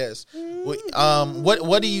you're our guest.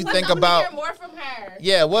 What do you think I'm about? hear more from her.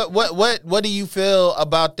 Yeah, what do you feel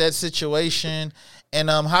about that situation? And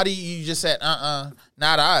how do you just said not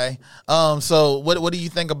I. So what do you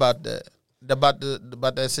think about that? About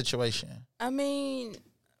that situation? I mean,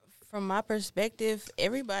 from my perspective,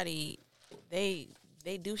 everybody they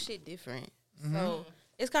do shit different. So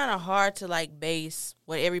it's kind of hard to like base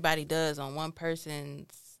what everybody does on one person's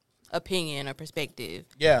opinion or perspective.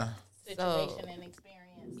 Yeah. Situation and experience.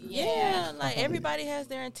 Yeah, like everybody has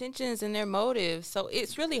their intentions and their motives. So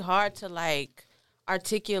it's really hard to like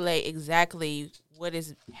articulate exactly what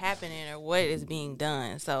is happening or what is being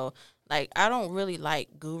done. So like I don't really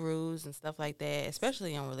like gurus and stuff like that,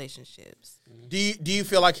 especially on relationships. Do you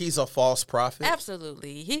feel like he's a false prophet?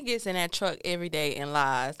 Absolutely. He gets in that truck every day and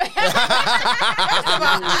lies. First of all,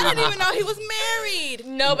 I didn't even know he was married.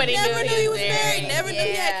 Nobody Never knew he was married. Never knew he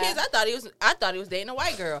Yeah. had kids. I thought he was dating a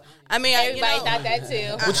white girl. I mean, Everybody thought that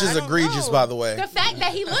too. Which is I don't egregious, know. by the way. The fact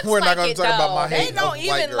that he looks We're not like gonna it, talk about though. my hate. They don't of white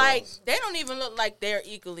even girls. like. They don't even look like they're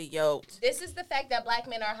equally yoked. This is the fact that black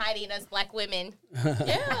men are hiding as black women.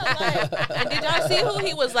 Yeah. Like, and did y'all see who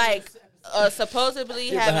he was like supposedly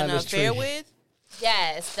having behind an this affair tree. with?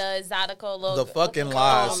 Yes, the exotico look. The fucking Oh,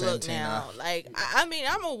 lies, look Santina. now. Like, I mean,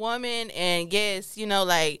 I'm a woman, and yes, you know,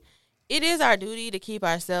 like, it is our duty to keep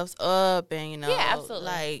ourselves up and, you know, Yeah, absolutely.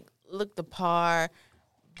 like, look the part.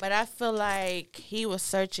 But I feel like he was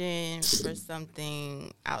searching for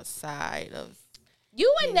something outside of.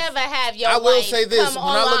 You would never have your I will wife say this: come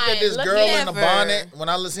when I looked at online this girl looking in the Never. bonnet, when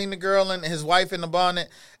I seen the girl and his wife in the bonnet,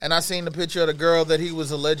 and I seen the picture of the girl that he was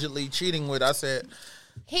allegedly cheating with, I said,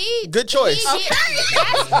 He Good choice. He,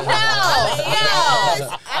 that's, no.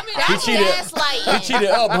 I mean, that's cheated. gaslighting. He cheated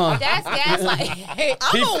up, huh? That's gaslighting.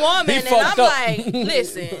 I'm a woman, he and fucked I'm up. like,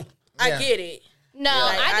 listen, I Yeah. get it. No,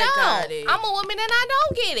 Like, I I got don't. it. I'm a woman and I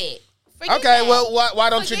don't get it. Forget Okay, that. well, why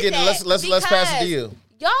don't you Forget get it? that, Let's pass it to because you.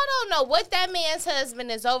 Y'all don't know what that man's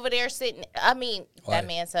husband is over there sitting. I mean, Why? that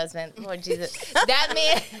man's husband. Lord Jesus, that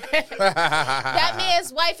man, that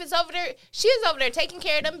man's wife is over there. She is over there taking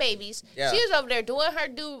care of them babies. Yeah. She is over there doing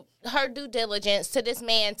her due diligence to this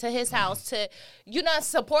man, to his house, to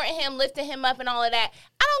supporting him, lifting him up, and all of that.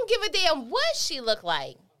 I don't give a damn what she look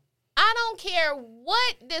like. I don't care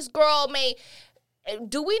what this girl may.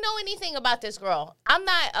 Do we know anything about this girl? I'm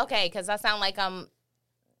not okay because I sound like I'm.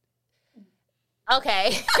 Okay.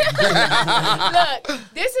 Look,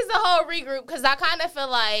 this is the whole regroup because I kind of feel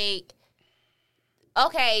like,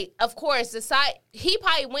 okay, of course, he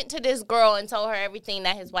probably went to this girl and told her everything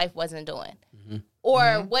that his wife wasn't doing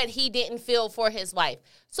or what he didn't feel for his wife.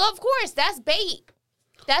 So, of course, that's bait.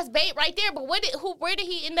 That's bait right there. But where did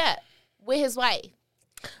he end up with his wife?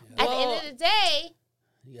 At the end of the day,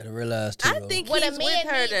 You gotta realize too. I though. think What a he's with man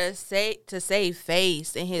her to save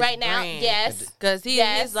face in his right now, brand. yes. Because he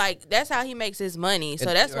Yes. is like, that's how he makes his money. So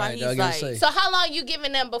that's why Right, I he's gotta like, say. So how long you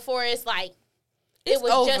giving them before it's like, It's it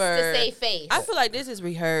was over. just to save face. I feel like this is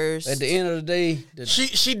rehearsed. At the end of the day,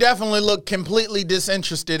 She definitely looked completely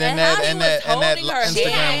disinterested in And that how he and was that and that holding her she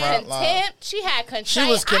Instagram had live. contempt. She had contempt. She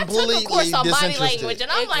was I took a completely course on body disinterested. language,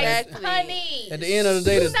 and I'm Exactly. like, honey, at the end of the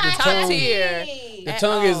day, you the not tongue, tier. me. the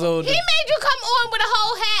tongue is He made you come on with a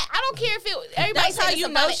whole hat. I don't care if it. Everybody That's how says you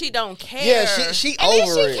about know it. she don't care. Yeah, she And then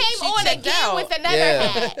over she it. came She on checked again out. with another Yeah.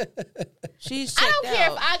 hat. She's I don't checked care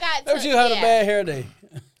out. if I got. maybe she had a yeah. bad hair day.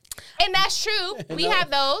 And that's true. We have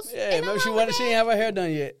those. Yeah, Ain't maybe she nothing wrong wanted. with She that. didn't have her hair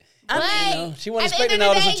done yet. But She wasn't at the end expecting of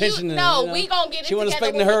all the this day, attention. No, you know? we gonna get it She wasn't together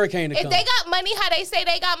expecting the when we- hurricane to If come. they got money, how they say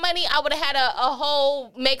they got money, I would have had a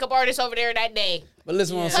whole makeup artist over there that day. But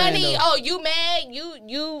listen, what I'm saying Honey, though. oh, you mad?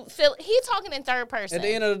 You feel? He talking in third person. At the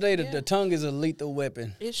end of the day, the tongue is a lethal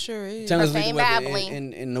weapon. It sure is. Tongue is a Profane lethal weapon.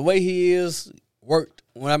 babbling. And the way he is worked.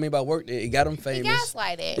 What I mean by worked, it got him he famous.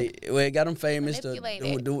 gaslighted. It got him famous.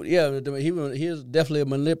 Manipulated. He was definitely a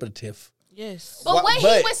manipulative. Yes. But what he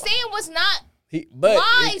but- was saying was not But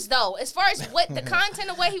lies, though. As far as what the content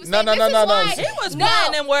of what he was No, saying, no, this no, is no, no. why, He was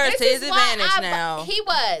playing them words this to is his why advantage now. He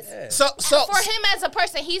was. So For him as a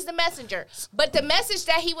person, he's the messenger. But the message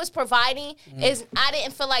that he was providing is, I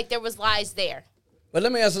didn't feel like there was lies there. But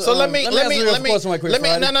let me ask. So let me Hold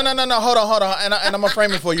on. No. Hold on, and I'm gonna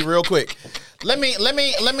frame it for you real quick. Let me.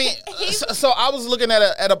 So I was looking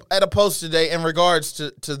at a post today in regards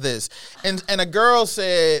to this, and a girl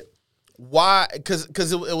said why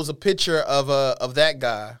because it was a picture of that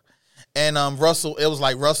guy. And Russell, it was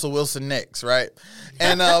like Russell Wilson next, right?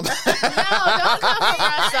 And No, don't come for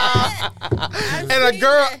Russell.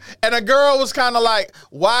 and a girl was kind of like,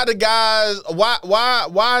 why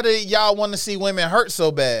do y'all want to see women hurt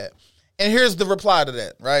so bad? And here's the reply to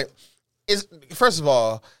that, right? Is first of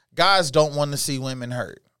all, guys don't want to see women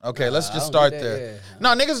hurt. Okay, let's just I don't start get there. that, yeah. No,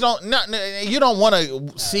 niggas don't. No, you don't want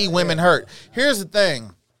to see women hurt. Here's the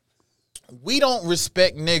thing: we don't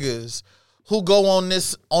respect niggas who go on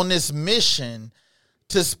this mission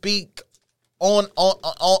to speak on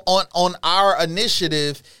our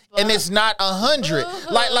initiative, and it's not 100.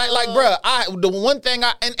 Like, bruh, the one thing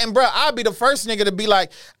and bruh, I'll be the first nigga to be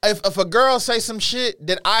like, if a girl say some shit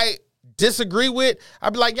that I disagree with,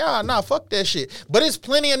 I'd be like, yeah, nah, fuck that shit. But it's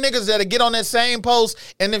plenty of niggas that'll get on that same post,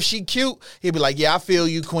 and if she cute, he'll be like, yeah, I feel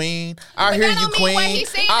you, queen. I hear that you, don't mean what queen. he's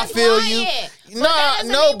saying I is feel lying. you. But that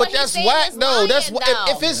doesn't mean what he's that's saying whack is though. That's lying, what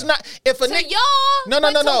if though. it's not if a To nigga y'all, no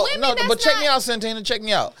but to women, that's but check me not- out, Santina, check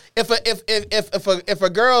me out. If a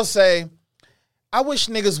girl say, I wish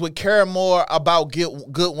niggas would care more about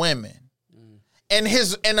good women, and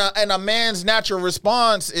a man's natural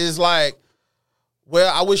response is like,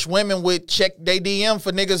 well, I wish women would check they DM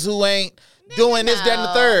for niggas who ain't doing this, that, and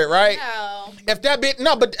the third, right? No. If that be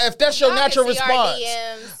but if that's your Y'all can natural see our response,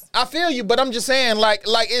 DMs. I feel you, but I'm just saying, like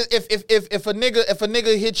if a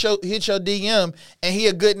nigga hit your DM and he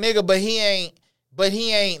a good nigga, but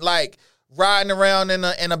he ain't like riding around in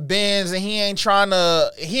a Benz, and he ain't trying to.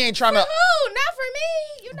 Ooh, not for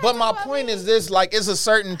me. You're not But my talking about point me. is this: like, it's a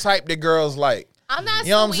certain type that girls like. I'm not.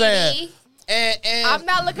 You know what I'm saying? sweetie. And I'm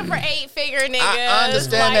not looking for 8-figure niggas. I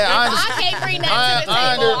understand Like, that. I can't bring that to the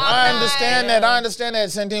table. I understand that. I understand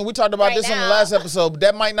that, Santine. We talked about Right this on the now. last episode.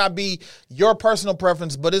 That might not be your personal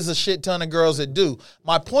preference, but it's a shit ton of girls that do.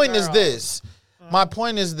 My point is this.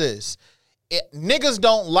 Niggas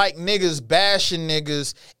don't like niggas bashing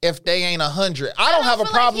niggas if they ain't 100. I don't have a feel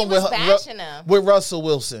like problem he was with bashing him. with Russell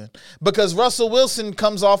Wilson, because Russell Wilson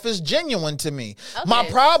comes off as genuine to me. My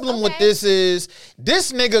problem with this is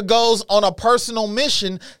this nigga goes on a personal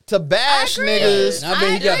mission to bash agree. niggas. I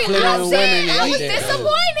bet he got agree. plenty I'm of saying, women I like was that.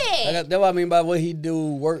 disappointed. That's what I mean by what he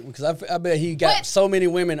do work, because I bet he got But- so many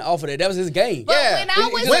women off of that. That was his game. But Yeah, when I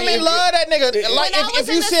was women in- love that nigga. When Like I was if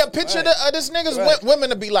in you the- see a picture of this nigga's Right. women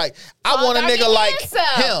to be like, I Tall, want a dark, nigga and like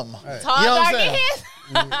handsome. him. Tall, You know what dark, I'm and saying?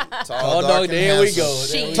 handsome. Tall dog, there we go.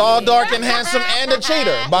 There we Tall, dark, and handsome, and a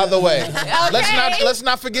cheater. By the way, let's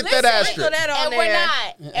not forget that Sprinkle asterisk. that on And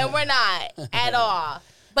there. we're not at all.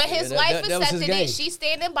 But his Yeah, wife that was his accepted game. it. She's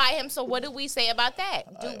standing by him. So what do we say about that?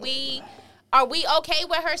 Are we okay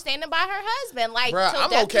with her standing by her husband? Like, Bruh, till I'm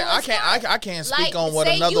death okay. do us part? I can't speak Like, on what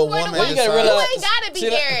say another you were the woman one- You gotta decides. realize- You ain't gotta be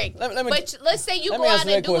See, Eric. let me- But let's say you let go me out answer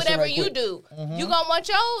and that do question whatever right you quick. do. You gonna want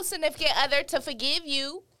your significant other to forgive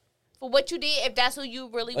you for what you did if that's who you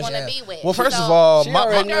really want to be with. Well, first So, of all, She my,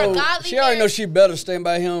 already Under a know. godly She already know marriage- she better stand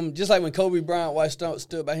by him. Just like when Kobe Bryant wife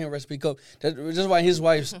stood by him, recipe Kobe. That's just why his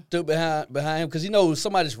wife stood behind him, because he knows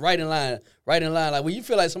somebody's right in line. Right in line. Like when you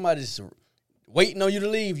feel like somebody's waiting on you to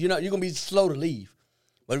leave, you're gonna be slow to leave.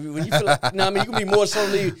 But when you feel like, you can be more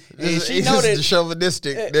slowly. And she He's know that the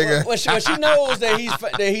chauvinistic nigga. Well, she knows that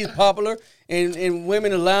he's popular, and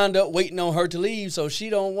women are lined up waiting on her to leave. So she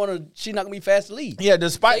don't want to. She's not gonna be fast to leave. Yeah,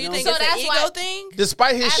 despite You think So it's that's an why- ego thing?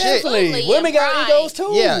 despite his shit. Absolutely. Women and got pride. egos too.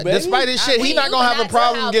 Yeah, baby. despite his shit, he mean, not you gonna have a cannot tell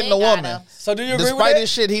problem how getting a men got woman. him. So do you agree Despite with that? his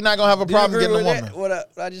shit, he not gonna have a Do you problem agree getting a with woman. that?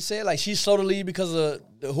 What I just said, like she's slow to leave because of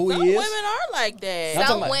who Some he is. women are like that. I'm Some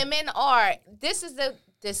talking about- women are. This is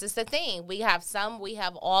the thing. We have some. We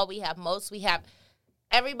have all. We have most. We have.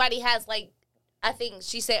 Everybody has, like, I think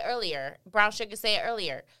she said earlier. Brown Sugar said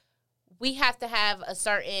earlier. We have to have a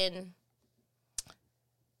certain.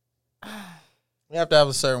 We have to have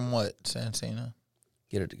a certain what, Santina?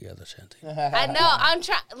 Get it together, Shanti. I know. I'm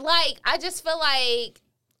trying. Like, I just feel like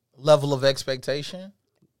Level of expectation.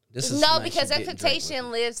 This is no, nice because you didn't drink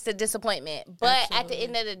expectation leads to disappointment. But at the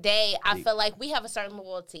end of the day, I feel like we have a certain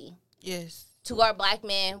loyalty Yes. to our black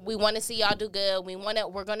men. We want to see y'all do good.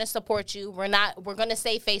 We're gonna support you. We're gonna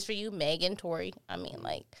save face for you, Megan, Tory. I mean,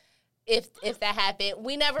 like, if that happened,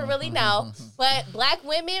 we never really know. But black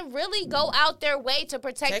women really go out their way to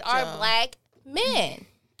protect Protect our y'all. black men.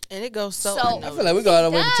 And it goes so. So- I feel like we go out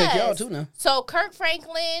of our way to take y'all Does. too now. So Kirk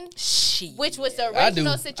Franklin, Shit. which was the I do. original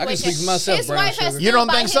I can situation, speak for myself, his Brown wife has Sugar. You stood don't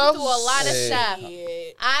by think him so? through a lot of stuff.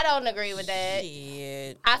 Shit. I don't agree with that.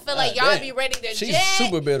 Shit. I feel like God y'all damn. be ready to She's jet.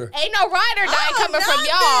 super bitter. Ain't no ride or die coming from not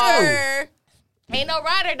y'all. bitter. Ain't no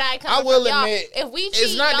ride or die coming I will from y'all. admit, If we cheat,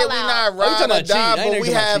 it's not y'all that we out. not you ride talking or about cheating? die, I ain't but even we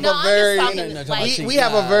talking about have No, a I'm very just talking No, no, like, talking about we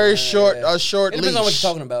have a very short It depends on what leash. you're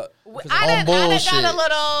talking about. I done bullshit. got a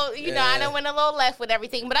little, I Yeah. done went a little left with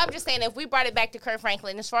everything. But I'm just saying, if we brought it back to Kirk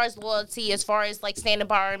Franklin, as far as loyalty, as far as like standing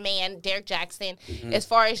by our man, Derek Jackson, as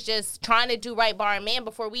far as just trying to do right by our man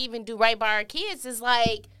before we even do right by our kids, is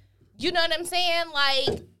like, you know what I'm saying?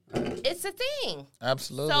 Like, it's a thing.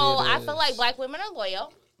 Absolutely. So it I is. feel like black women are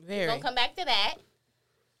loyal. We're Very. gonna come back to that.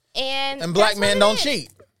 And black that's men what it don't is. cheat.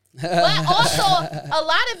 But also, a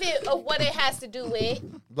lot of it of what it has to do with.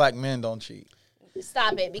 Black men don't cheat.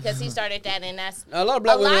 Stop it, because he started that, and that's A lot of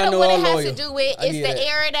black women I of know what are it has loyal. to do with I is give the you that.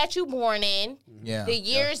 era that you born in, Yeah. the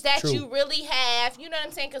years that true. you really have. You know what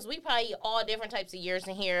I'm saying? Because we probably all different types of years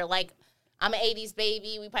in here. Like, I'm an 80s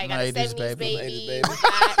baby. We probably got I'm a an 80s 70s baby. baby.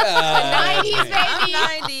 I'm an 80s We baby. got a 90s baby.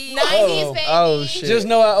 I'm 90. 90s baby. Oh shit. Just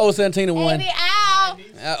know I owe Santina one. 80 out.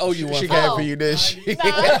 I owe you one. she for came that. for you, did she?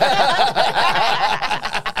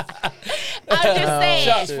 I'm just saying.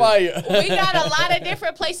 Shots fired. We got a lot of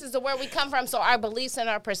different places of where we come from, so our beliefs and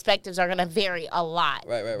our perspectives are going to vary a lot.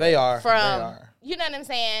 Right. They are. From, they are. you know what I'm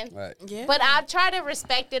saying? Right. Yeah. But I try to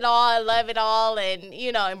respect it all, and love it all, and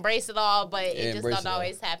embrace it all. But it just embrace don't it all.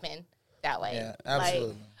 always happen that way. Yeah,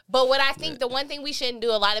 absolutely. But what I think the one thing we shouldn't do,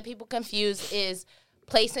 a lot of people confuse, is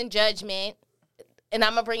placing judgment. And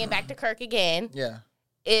I'm gonna bring it back to Kirk again. Yeah.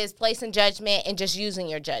 Is placing judgment and just using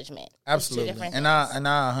your judgment. It's two Absolutely. different And things.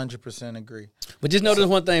 I 100% agree. But just know this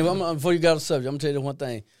one thing. Before you got off the subject, I'm gonna tell you this one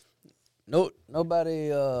thing.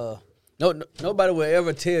 Nobody will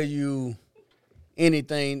ever tell you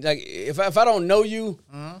anything. Like if I don't know you,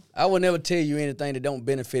 I will never tell you anything that don't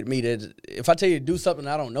benefit me. That if I tell you to do something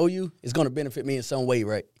I don't know you, it's gonna benefit me in some way,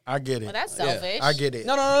 right? I get it. Well, that's selfish. I get it.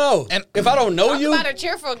 No. And- if I don't know Talk you, about a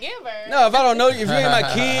cheerful giver. no, if I don't know you, if you ain't my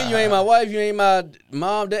kid, you ain't my wife, you ain't my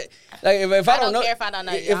mom, dad. Like if I don't know, care if I don't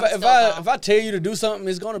know you. If I'm I still wrong. if I tell you to do something,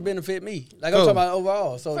 it's gonna benefit me. Like Cool. I'm talking about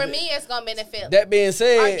overall. So For me, it's gonna benefit. that being Our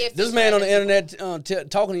said, gift this is man on the for internet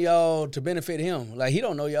talking to y'all to benefit him. Like he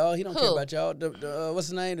don't know y'all. He don't care Who? about y'all. What's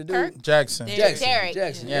his name? The dude Kirk? Jackson. Derek.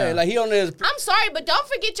 Jackson. Yeah. Yeah. Like he on there. I'm sorry, but don't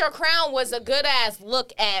forget your crown was a good ass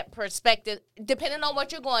look at perspective. Depending on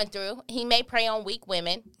what you're going through, he may prey on weak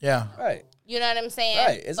women. Yeah. Right. You know what I'm saying?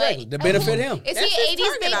 Right, exactly. But- To benefit him. Is That's he his 80s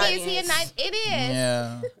target baby? Is he a audience. 90s? It is.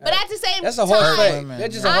 Yeah. But at the same That's a hard time, fact. women.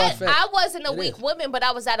 That's just a hard fact. I wasn't a It weak is. woman, but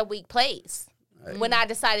I was at a weak place when I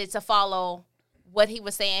decided to follow what he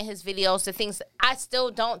was saying, his videos, the things. I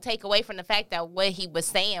still don't take away from the fact that what he was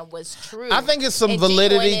saying was true. I think it's some and genuine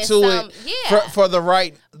validity and to some- it Yeah. for the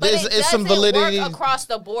right. but It's some validity work across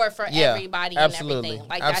the board for Yeah, everybody absolutely, and everything.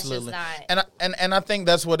 Like absolutely. that's just not. And I think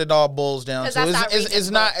that's what it all boils down 'Cause to. that's not It's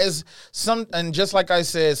reasonable. not as some, and just like I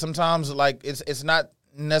said, sometimes like it's not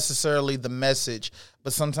necessarily the message,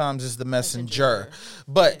 but sometimes it's the messenger.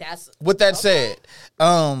 But That's- with that said,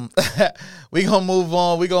 we gonna move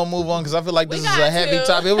on. We gonna move on because I feel like this is got a heavy to.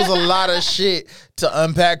 topic. It was a lot of shit to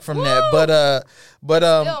unpack from that, but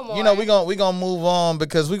Still you know, more. we gonna move on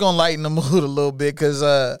because we gonna lighten the mood a little bit because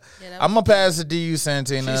I'm gonna pass it to you,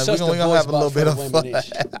 Santina. She's We such gonna, a we gonna voice have a little box bit for of the fun. women.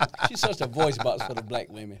 isn't she? She's such a voice box for the black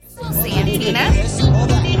women.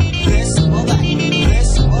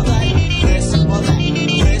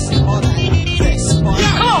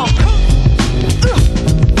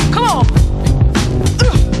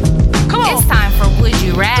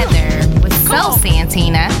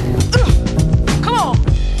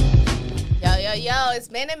 know. It's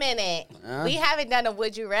been a minute. We haven't done a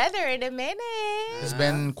Would You Rather in a minute. It's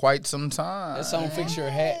been quite some time. That song Fix Your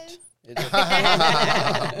Hat.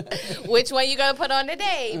 Which one you gonna put on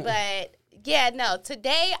today? But yeah, no.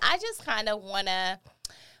 Today I just kind of want to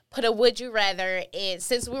put a Would You Rather in,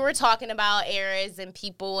 since we were talking about eras and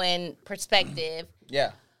people and perspective.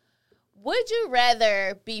 Yeah. Would you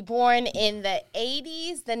rather be born in the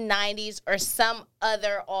 80s, the 90s, or some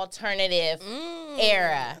other alternative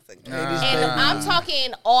era? And I'm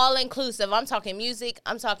talking all inclusive. I'm talking music.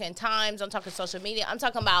 I'm talking times. I'm talking social media. I'm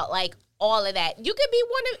talking about like all of that. You could be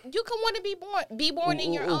you can want to be born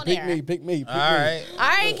in your own era. Pick me. All right. All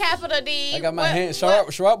right, capital D. I got my hand.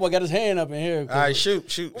 Sharap boy got his hand up in here. All right, shoot.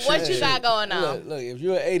 What you got going on? Look, if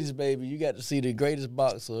you're an 80s baby, you got to see the greatest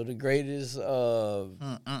boxer, the greatest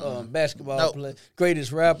basketball player,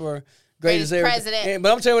 greatest rapper, greatest president.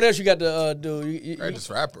 But I'm telling you what else you got to do.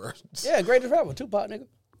 Greatest rapper. Yeah, greatest rapper, Tupac, nigga.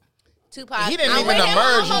 Tupac. He didn't even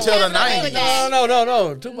emerge until the 90s.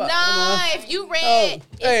 No. Tupac. No, if you read,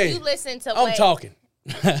 if you listen to I'm talking.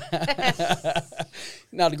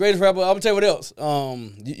 Now the greatest rapper, I'm gonna tell you what else.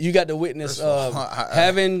 You got to witness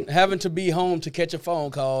having to be home to catch a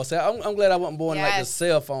phone call. So I'm glad I wasn't born in like the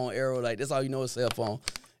cell phone era. Like that's all you know is cell phone.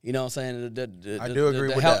 You know what I'm saying? I do agree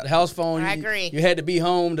with that. The house phone. I agree. You had to be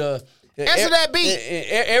home to. Answer that beat.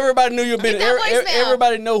 Everybody knew you've been. Get that voicemail.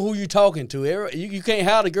 Everybody know who you talking to. You can't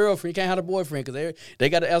hide a girlfriend. You can't hide a boyfriend because they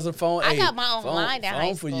got to answer the phone. I got my own line in high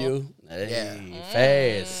phone for school. you.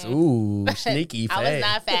 Hey, fast. Ooh, sneaky fast. I was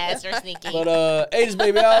not fast or sneaky. But 80s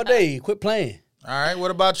baby all day. Quit playing. All right.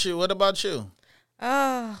 What about you?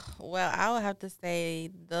 Oh, well, I would have to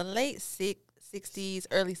say the late 60s,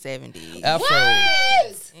 early 70s. Afro.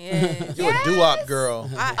 Yeah. You a doo-wop girl.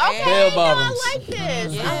 Okay, Bell no, bottoms. I like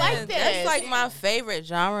this. Yeah, I like this. That's like my favorite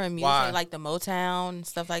genre of music, Why? like the Motown and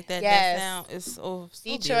stuff like that. Yes. That sound is so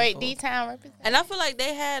Detroit, beautiful. D-Town represent. And I feel like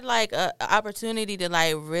they had like a opportunity to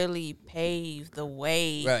like really pave the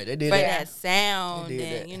way Right, they did for that. that sound. They did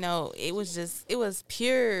And that. you know, it was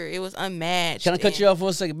pure, it was unmatched. Can I cut and- you off for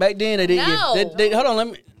a second? Back then they didn't No. get. They, hold on, let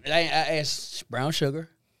me. I asked brown sugar.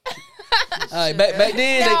 All right, back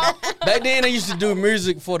then they used to do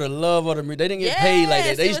music for the love of the music. They didn't get paid like that.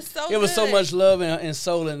 Yes, They it used, was so it was so good. much love and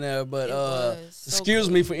soul in there. But was so excuse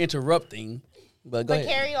me for interrupting. But go But ahead.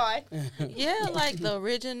 carry on. Yeah, like the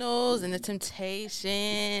Originals and the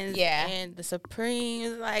Temptations, Yeah. and the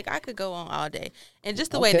Supremes. Like I could go on all day, and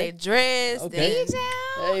just the way Okay. they dressed, Okay. and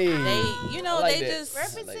Hey, they, you know, I like they that. just I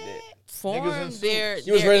like that. formed their.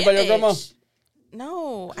 You was their raised by your grandma? image.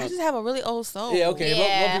 No, I just have a really old soul. Yeah, okay.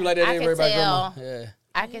 Yeah, Most people like that I ain't can raised by tell. grandma. Yeah.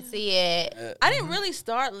 I can see it. I didn't really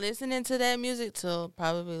start listening to that music till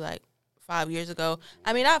probably like 5 years ago.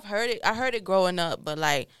 I mean, I've heard it. I heard it growing up, but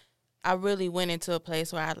like, I really went into a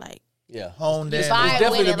place where I like. Yeah. Honed in. Vibe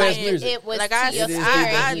definitely with the it, best like, music. It was Like to I, your It is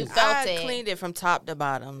spirit. the You best felt I it. cleaned it from top to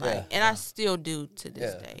bottom, like, Yeah. and I still do to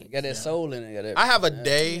this Yeah. day. Got that soul in it. Got that, I have a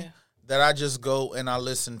day that I just go and I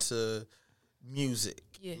listen to music.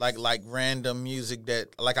 Yes. Like random music that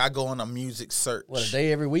like I go on a music search. what, a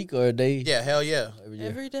day every week or a day Yeah, hell yeah. every year?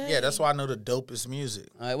 Every day. Yeah, that's why I know the dopest music.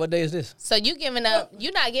 All right, what day is this? So you giving up?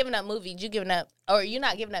 You're not giving up movies. You giving up, or you're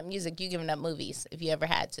not giving up music. You giving up movies if you ever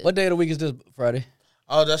had to. What day of the week is this, Friday?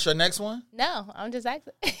 Oh, that's your next one? No, I'm just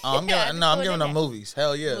asking. Oh, I'm giving up movies.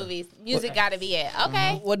 Hell yeah. Movies. Music got to be it.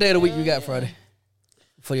 Okay. What day of the week you got Friday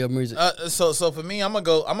for your music? So for me, I'm gonna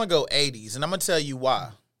go 80s, and I'm gonna tell you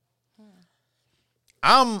why.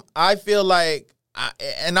 I feel like,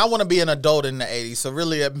 I want to be an adult in the 80s. So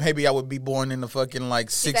really, maybe I would be born in the fucking like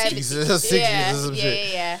 60s or 60s Yeah, or some yeah,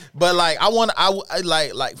 shit. yeah. But like, I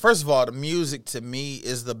like. First of all, the music to me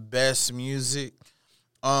is the best music,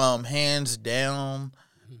 hands down.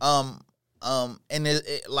 And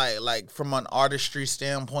it like from an artistry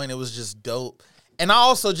standpoint, it was just dope. And I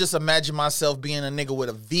also just imagine myself being a nigga with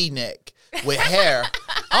a V-neck with hair.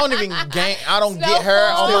 I don't get hair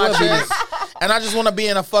on my chest, and I just want to be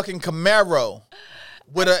in a fucking Camaro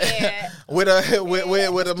with a with hair.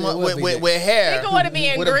 Nigga wanna be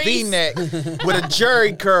in with a Grease. V-neck with a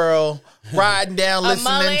jerry curl, riding down,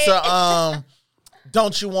 listening to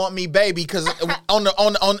 "Don't You Want Me, Baby," because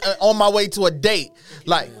on my way to a date,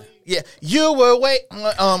 like. Yeah, you were well,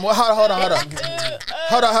 hold on.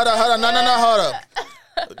 No, hold up.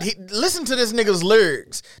 Listen to this nigga's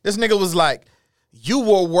lyrics. This nigga was like, you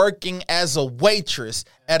were working as a waitress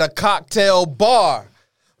at a cocktail bar.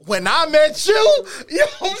 When I met you know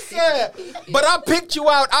what I'm saying? But I picked you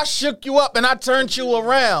out, I shook you up, and I turned you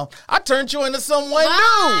around. I turned you into someone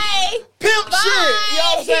new. Pimp shit. You know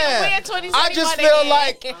what I'm saying? I just feel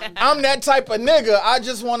like I'm that type of nigga. I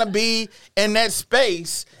just want to be in that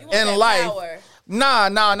space in life. power. Nah,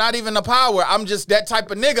 not even the power. I'm just that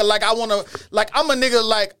type of nigga. Like I'm a nigga.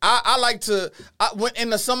 Like I like to. When in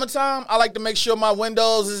the summertime, I like to make sure my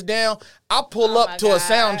windows is down. I pull up to a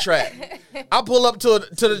soundtrack. I pull up to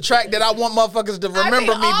the track that I want motherfuckers to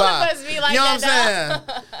remember me all by. of us be like you know what that,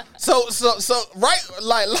 I'm saying? So right,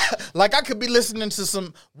 like I could be listening to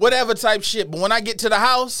some whatever type shit, but when I get to the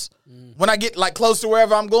house, when I get like close to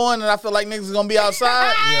wherever I'm going, and I feel like niggas gonna be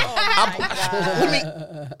outside,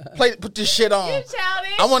 put this shit on. You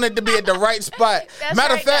childish. I want it to be at the right spot. That's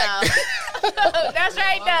Matter right of fact, That's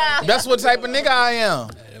right now. that's what type of nigga I am.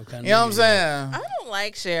 You know what I'm saying? I don't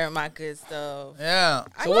like sharing my good stuff. Yeah.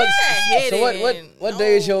 I So get what? that So what? hidden. What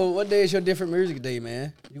day is your different music day,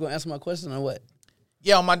 man? You gonna answer my question or what?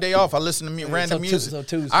 Yeah, on my day off, I listen to random music. So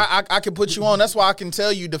Tuesday. I can put you on. That's why I can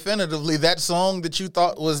tell you definitively that song that you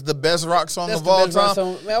thought was the best rock song That's of the all best rock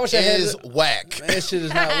time song. Man, I wish I had is it. whack. Man, that shit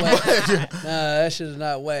is not whack. Nah, that shit is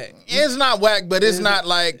not whack. It's not whack, but it's not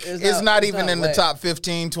like it's not it's even not in whack. the top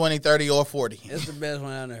 15, 20, 30, or 40. It's the best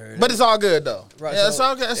one I ever heard. But it's all good though. Rock Yeah, it's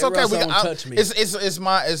song- okay. It's that okay. rock song touched me.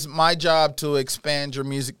 It's my job to expand your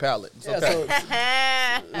music palette. It's Yeah,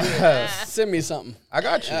 okay. so send me something. I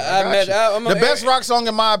got you. I I got met- you. I'm The a- best rock song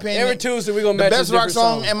in my opinion. Every Tuesday we gonna the match best a rock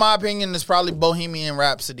different song in my opinion is probably Bohemian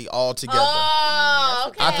Rhapsody altogether. Oh,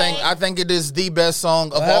 okay. I think it is the best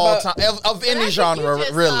song of Well, how all about- time of But I any think genre you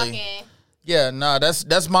just really. talking. Yeah, no,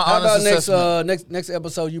 that's my How honest about assessment. next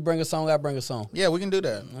episode? You bring a song, I bring a song. Yeah, we can do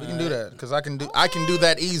that. We can do that because I can do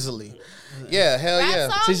that easily. Yeah, hell Rap yeah.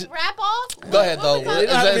 song? She's- Rap off? Go ahead though. What was Is it?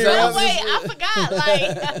 that- is Oh, that- Wait, I forgot.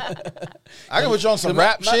 Like, I can put you on some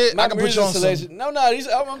rap shit. I can put you on some. selection. No, I'm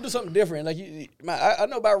gonna do something different. Like I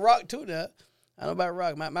know about rock too. Now I know about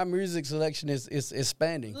rock. My music selection is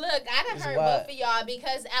expanding. look, I done heard wild. both of y'all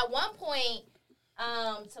because at one point,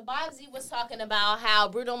 Tabazi was talking about how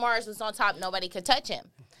Bruno Mars was on top, nobody could touch him.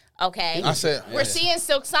 Okay, I said we're seeing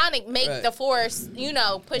Silk Sonic make Right. the force,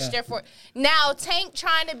 push their force. Now Tank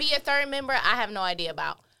trying to be a third member, I have no idea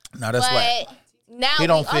about. No, that's but whack. now He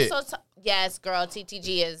don't fit. also yes, girl,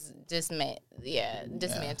 TTG is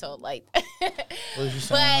dismantled. Like,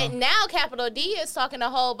 but now Capital D is talking a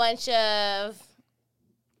whole bunch of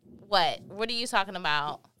what? What are you talking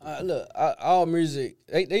about? Look, all music.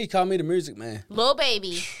 They call me the music man. Lil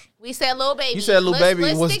Baby. We said Lil Baby. You said Lil Baby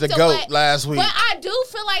was stick the to GOAT what- last week. But I do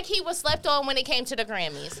feel like he was slept on when it came to the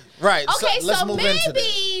Grammys. Right. Okay, let's so move into that.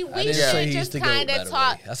 maybe I we didn't say should he's just the GOAT, kind by of the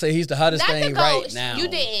talk. way. I say he's the hottest Not the thing GOAT. right now. You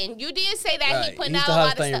didn't. You did say that Right. he putting He's out the a lot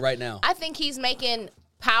hottest of thing stuff. right now. I think he's making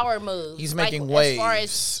power moves. He's like, making as waves. far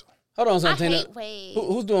as Hold on, I something. hate waves.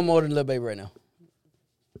 Who's doing more than Lil Baby right now?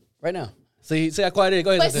 Right now. See how quiet it is. Go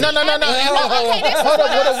ahead. But Santana. No. okay, this is Hold what up,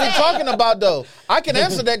 what I'm are we saying. talking about though? I can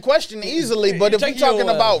answer that question easily, but if we're Take your, talking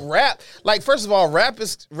about rap, like first of all, rap.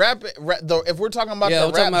 If we're talking about Yeah, the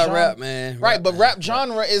we're talking rap about genre, rap, man. right? Rap, But man. rap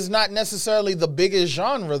genre is not necessarily the biggest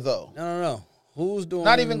genre though. No. Who's doing?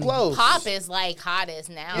 Not even close. Pop is like hottest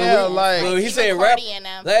now. Yeah, like- Well, he Even said rap. Cardi and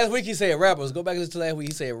them. Last week he said rappers. Go back to last week.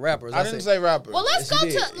 He said rappers. I didn't say rapper. Well, let's Yes, go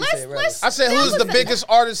you to did. You let's said let's. I said that who's was the a- biggest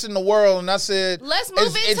artist in the world, and I said Let's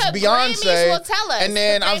move it's into Beyonce. Grammys will tell us. And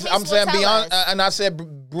then The I'm Grammys saying will tell Beyonce, us. and I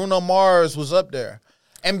said Bruno Mars was up there.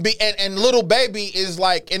 And Little Baby is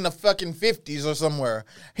like in the fucking 50s or somewhere.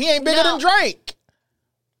 He ain't bigger No. than Drake.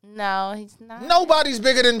 No, he's not. Nobody's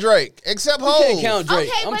bigger than Drake except You Hov. can't count Drake.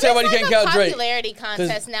 Okay, I'm but telling you, it's you like can't a count Drake. popularity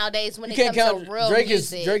contest nowadays when You it can't comes count to real Drake.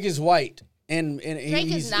 music. Drake is white, and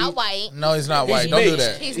Drake is not white. No, he's not white. He's Don't do big.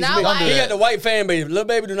 that. He's He's not big. white. He got the white fan base. Lil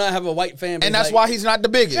Baby do not have a white fan base. And that's like- why he's not the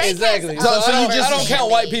biggest. Drake exactly. has So- a so you white just- I don't fan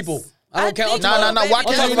count white base. people. I I don't count. think No, Lil why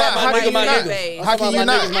Baby can you does not? have How a can you white not? fan base. How can you My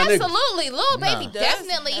not? niggas, my niggas. Absolutely, Lil Baby Does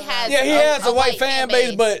definitely have a- has. Yeah, he has a white fan fan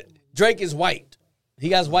base, but Drake is white. He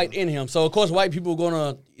has white in him, so of course white people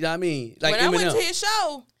gonna, you know what I mean? Like When I went Eminem. to his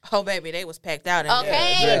show, oh baby, they was packed out. In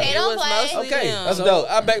Okay, there. they It don't was play. mostly Okay, them. That's so dope.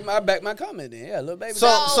 I back my comment then. Yeah, Lil Baby.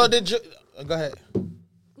 So did you? Go ahead. No,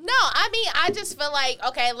 I mean, I just feel like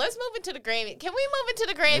okay. Let's move into the Grammy. Can we move into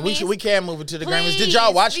the Grammys? We can move it to the Grammys. Did Please,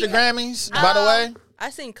 y'all watch the because- Grammys? By the way, I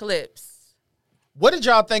seen clips. what did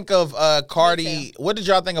y'all think of Cardi? What did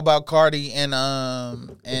y'all think about Cardi and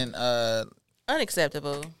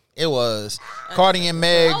Unacceptable. it was Cardi and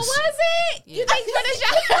Megs? Oh, was it? You think for the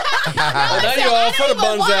show? now you all for the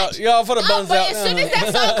buns out. You all for the buns but out. as soon as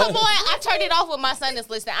that song come on, I turned it off with my son is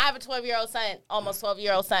listening. I have a 12-year-old son, almost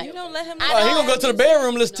 12-year-old son. You don't let him. I Well, he don't- gonna go to the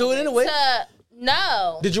bedroom, listen to it anyway.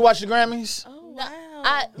 No. Did you watch the Grammys? Oh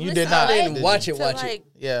wow. You listen, did not. what? I didn't watch it. To, Watch it. like,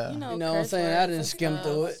 Yeah, you know, You know what I'm curse saying? I words didn't and skim stuff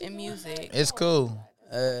through it. in music. it's cool.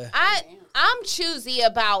 I'm choosy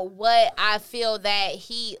about what I feel that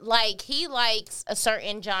he likes a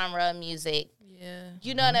certain genre of music. Yeah. Yeah.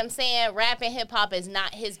 You know what I'm saying? Rap and hip hop is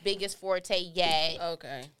not his biggest forte yet.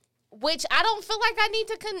 Okay. Which I don't feel like I need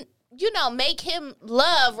to make him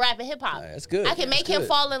love rap and hip hop. That's good. I can make That's him good.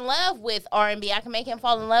 fall in love with R&B. I can make him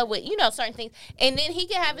fall in love with, certain things. And then he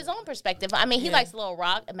can have his own perspective. I mean, he likes Lil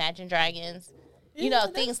Rock, Imagine Dragons,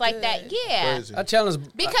 things like that. Yeah. Crazy. I challenge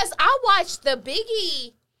Because I watched the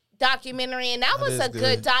Biggie documentary, and that was is a good.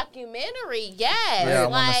 good documentary. Yes. Yeah, I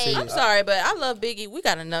wanna see I'm it. sorry, but I love Biggie. We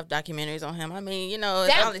got enough documentaries on him. I mean,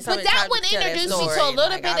 that one introduced me to a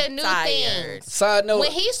little bit of new things. Side note.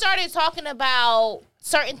 When he started talking about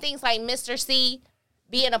certain things like Mr. C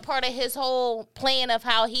being a part of his whole plan of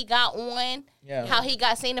how he got on, how he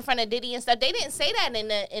got seen in front of Diddy and stuff, they didn't say that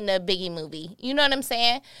in the Biggie movie. You know what I'm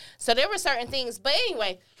saying? So there were certain things. But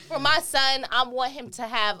anyway, for my son, I want him to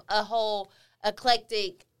have a whole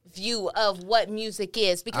eclectic view of what music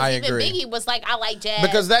is, because I even agree. Biggie was like, I like jazz,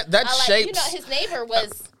 Because that I like, shapes his neighbor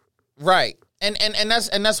was right. And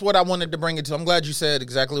that's what I wanted to bring it to. I'm glad you said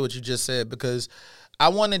exactly what you just said, because I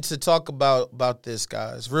wanted to talk about this,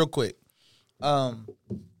 guys, real quick.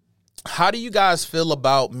 How do you guys feel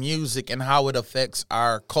about music and how it affects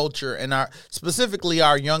our culture and specifically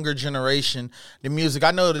our younger generation? The music.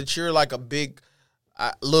 I know that you're like a big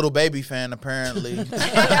Little Baby fan, apparently.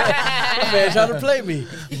 Man trying to play me.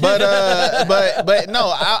 But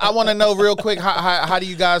no, I want to know real quick, how do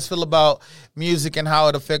you guys feel about music and how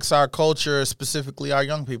it affects our culture, specifically our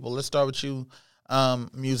young people? Let's start with you,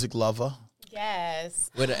 music lover. yes.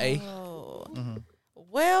 With an A. Oh.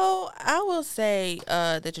 Well, I will say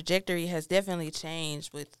the trajectory has definitely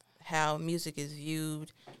changed with how music is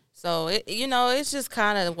viewed. So it's just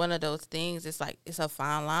kind of one of those things. It's like it's a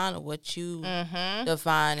fine line of what you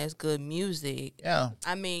define as good music. Yeah.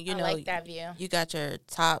 I mean, I like that view. You got your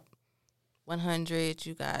top 100.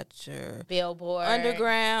 You got your Billboard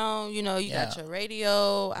underground. You got your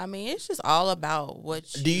radio. I mean, it's just all about what.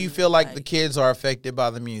 Do you feel like the kids are affected by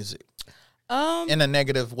the music in a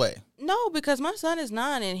negative way? No, because my son is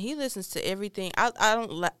 9 and he listens to everything. I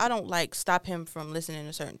don't like stop him from listening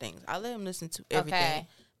to certain things. I let him listen to everything. Okay.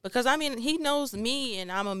 Because I mean, he knows me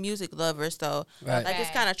and I'm a music lover, so Right. like it's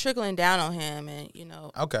kind of trickling down on him, and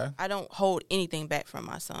Okay. I don't hold anything back from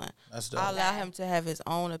my son. That's dope. I allow him to have his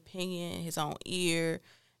own opinion, his own ear,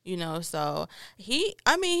 so he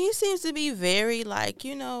seems to be very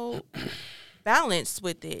balanced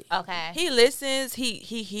with it. Okay. He listens, he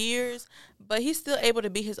hears, but he's still able to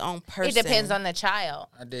be his own person. It depends on the child.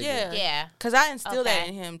 I did. Yeah. Yeah. Because I instill that Okay.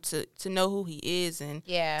 in him to know who he is and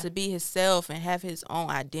Yeah. to be himself and have his own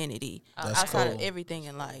identity That's outside cool. of everything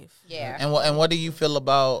in life. Yeah. And what do you feel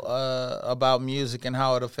about music and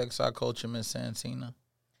how it affects our culture, Miss Santina?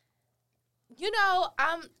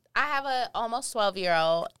 I have a almost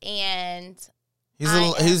 12-year-old, and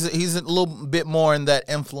He's a little bit more in that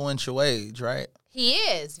influential age, right? he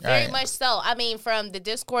is very Right. much so. I mean, from the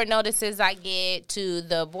Discord notices I get to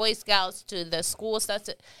the Boy Scouts to the school stuff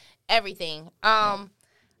to everything.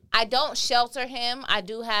 I don't shelter him.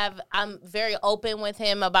 I'm very open with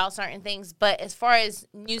him about certain things. But as far as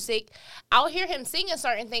music, I'll hear him singing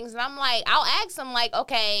certain things, and I'll ask him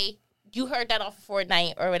okay, you heard that off of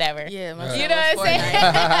Fortnite or whatever. Yeah, my You son know loves what I'm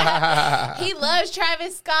Fortnite. saying? He loves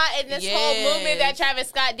Travis Scott and this whole movement that Yes. Travis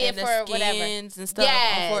Scott did And the for whatever. skins and stuff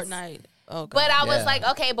Yes. on Fortnite. Oh, God. But I was Yeah. like,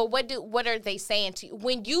 okay, but what are they saying to you?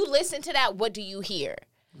 When you listen to that, what do you hear?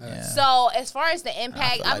 Yeah. So as far as the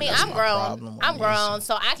impact, feel like that's I'm my grown. problem with I'm grown, music.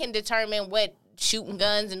 so I can determine what shooting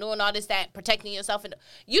guns and doing all this, that protecting yourself, and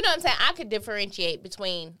you know what I'm saying. I could differentiate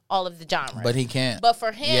between all of the genres, But he can't. But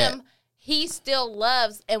for him, Yet. he still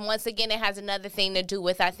loves, and once again, it has another thing to do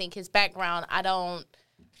with I think his background. I don't.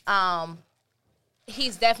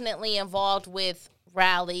 He's definitely involved with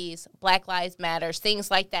rallies, Black Lives Matter, things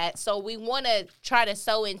like that. So we want to try to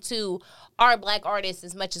sew into our Black artists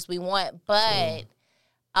as much as we want, but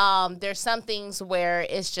there's some things where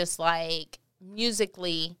it's just like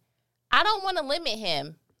musically, I don't want to limit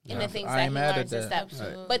him in the things I that ain't he mad at learns and that. stuff.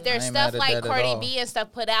 Absolutely. But there's I ain't stuff mad at like that at Cardi all. B and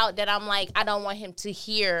stuff put out that I'm like, I don't want him to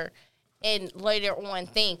hear and later on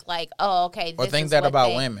think like, oh, okay, Or this think is that what about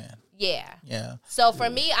they- women. Yeah. Yeah. So for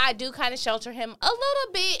me, I do kind of shelter him a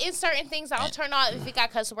little bit in certain things. I'll turn off if he got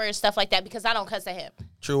cuss words, stuff like that, because I don't cuss at him.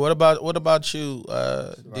 True. What about you,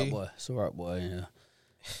 Right D? boy. So right boy, yeah.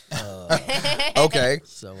 Okay.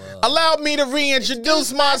 So Allow me to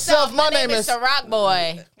reintroduce myself. My name is Mr. Rock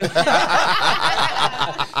Boy.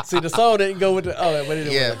 see the song didn't go with the but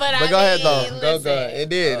anyway. Yeah. But But I go ahead mean, though. Go. listen. It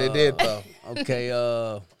did though.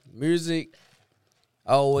 Okay, music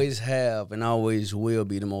always have and always will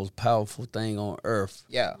be the most powerful thing on earth.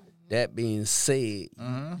 Yeah. That being said,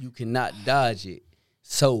 you cannot dodge it.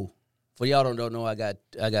 So For y'all don't know, I got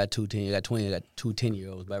 2 10. I got 20. I got 2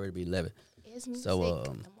 10-year-olds. About ready to be 11. Is music So the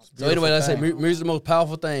most so anyway, let's say music is the most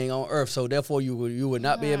powerful thing on earth. So therefore, you would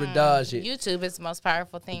not be able to dodge it. YouTube is the most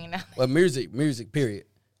powerful thing now. Well, music, period.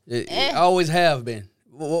 It always have been.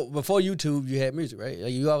 Well, before YouTube, you had music, right?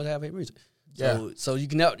 Like, you always have had music. So you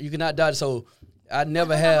cannot dodge. So I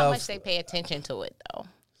never I don't know have. how much they pay attention to it though.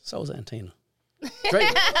 So is Antina.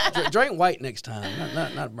 Drink white next time,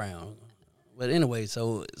 not brown. But anyway,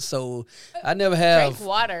 so I never have. Drink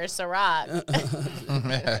water, Ciroc.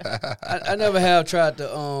 I never have tried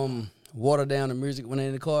to water down the music when they're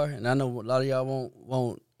in the car, and I know a lot of y'all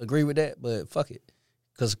won't agree with that, but fuck it,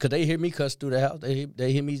 cause they hear me cuss through the house.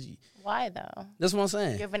 They hear me. Why though? That's what I'm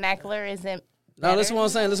saying. Your vernacular isn't. No, that's what I'm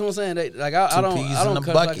saying. That's what I'm saying. I peas in don't a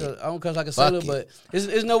cuss like bucket. I don't cuss like a sailor, Bucket. but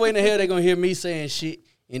there's no way in the hell they're gonna hear me saying shit,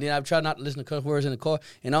 and then I try not to listen to cuss words in the car,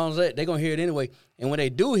 and all that they're gonna hear it anyway. And when they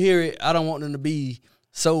do hear it, I don't want them to be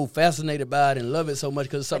so fascinated by it and love it so much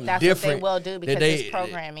because it's But something that's different. what they will do because it's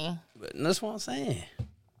programming. But that's what I'm saying.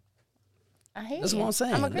 I hear That's you. what I'm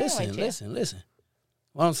saying. I'm agreeing with you. Listen.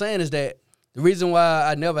 What I'm saying is that the reason why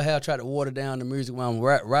I never have tried to water down the music when I'm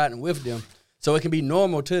riding with them, so it can be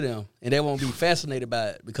normal to them and they won't be fascinated by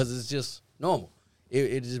it because it's just normal.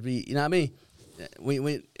 It just be, you know what I mean?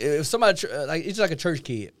 If somebody like it's like a church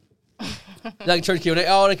kid, like a church kid,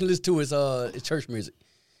 all they can listen to is church music.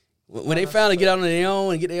 When they finally get out on their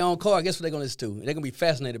own and get their own car, guess what they're gonna listen to? They're gonna be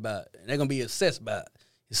fascinated by it. They're gonna be obsessed by it.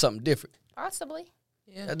 It's something different. Possibly.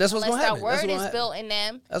 Yeah. That's what's Unless gonna happen. that word That's what's is gonna built happen. in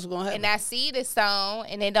them That's what's gonna happen. and that seed is sown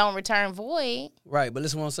and they don't return void. Right, but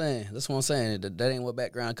listen what I'm saying. That's what I'm saying. That ain't what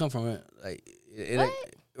background I come from. Like it ain't,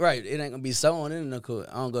 right. It ain't gonna be sown in the cook.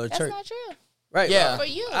 I don't go to That's church. not true. Right. Yeah. For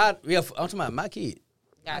you. I'm talking about my kid.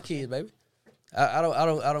 My Gotcha. kids, baby. I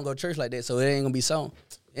don't go to church like that, so it ain't gonna be sown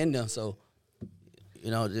in them. So,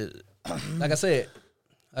 you know, like I said,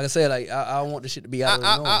 like I want this shit to be out of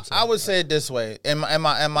the norm. So. I would say it this way, in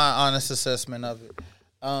my honest assessment of it.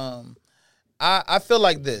 I feel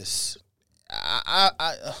like this.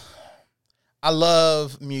 I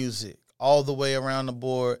love music all the way around the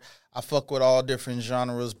board. I fuck with all different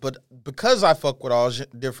genres, but because I fuck with all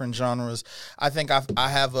different genres, I think I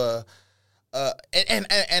have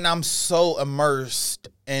and I'm so immersed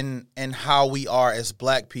in how we are as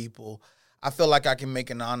Black people. I feel like I can make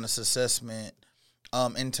an honest assessment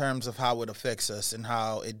in terms of how it affects us and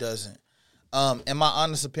how it doesn't. In my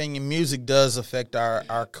honest opinion, music does affect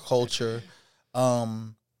our culture,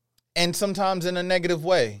 and sometimes in a negative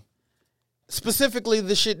way. Specifically,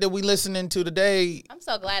 the shit that we listening to today. I'm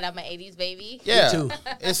so glad I'm an 80s baby. Yeah, too.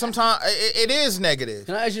 It's sometimes it is negative.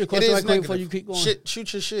 Can I ask you a It question is right quick negative. before you keep going?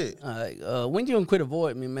 Shoot your shit. All right. When you gonna quit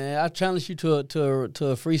avoiding me, man? I challenged you to a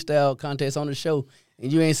freestyle contest on the show,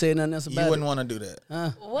 and you ain't saying nothing else You about wouldn't it. want to do that. Huh?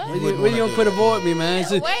 What? When you gonna quit avoiding me, man?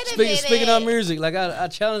 Wait a minute. Speaking of music, like I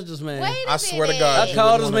challenged this man. Wait a I swear to minute. God, I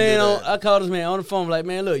called this wouldn't man wanna on. do that. I called this man on the phone. Like,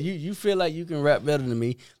 man, look, you feel like you can rap better than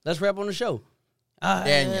me. Let's rap on the show.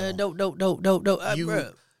 Daniel. Dope.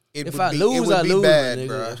 It If would I be, lose, it would I be lose, bad, nigga.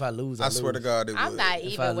 bro. If I lose, I I swear to lose. God, it I'm would. not I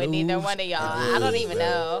even with neither lose, one of y'all. I don't even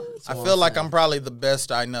know. I feel like I'm probably the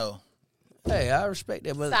best I know. Hey, I respect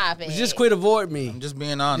that, but Stop it. just quit avoiding me. I'm just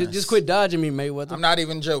being honest. Just quit dodging me, Mayweather. I'm not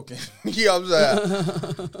even joking. You know what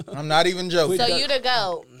I'm saying? I'm not even joking. So you the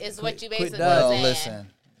GOAT is what you basically that. Well, saying. listen.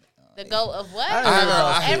 The GOAT of what?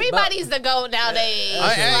 I- Everybody's the GOAT nowadays.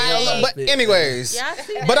 But anyways, Yeah, I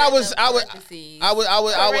see but that I in was the I would parentheses.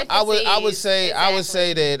 I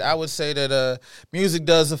would say that music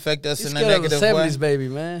does affect us He's in a scared of the negative 70s, way. baby,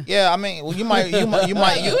 man. Yeah, I mean, well, you might You the 70s. you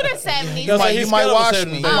might He's wash scared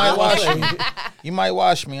of me. You the 70s. might wash me. You might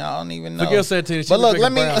wash me. I don't even know. Forget Santana. She But was look,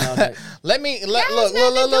 let drinking me brown all night. let me That look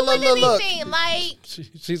has nothing to do with look. anything. Like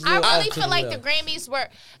She's a I little really off to feel like left. the Grammys were.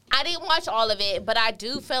 I didn't watch all of it, but I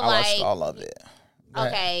do feel I watched like all of it. Go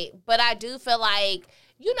ahead. okay. But I do feel like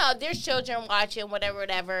there's children watching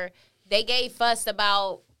whatever. They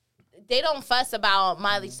don't fuss about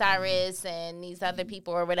Miley Cyrus and these other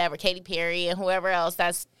people or whatever, Katy Perry and whoever else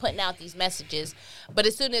that's putting out these messages. But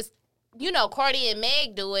as soon as Cardi and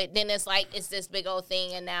Meg do it, then it's like it's this big old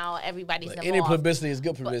thing, and now everybody's involved. Any publicity is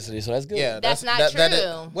good publicity, so that's good. Yeah, That's not that is-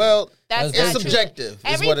 true. well, That's It's not it's true. subjective. Is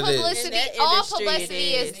Every what it is. publicity, In that all industry, publicity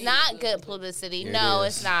it is is. not good publicity. It No,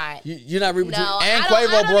 is. it's not. You're not reading No, And I don't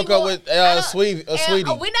Quavo broke even- up with I don't- Sweetie. and, We're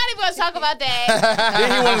not even going to talk about that.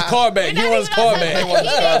 Then he want his car back. We're He not want his even car gonna back. talk about- He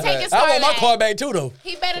didn't take his I car want my back. car back too, though.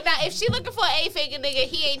 He better not. If she looking for an A-figure nigga,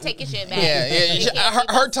 he ain't taking shit back. Yeah, He can't her, keep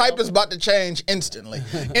her himself. type is about to change instantly.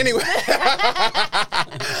 Anyway,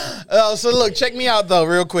 so look, check me out though,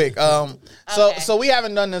 real quick. Okay. So we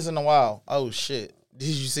haven't done this in a while. Oh shit, did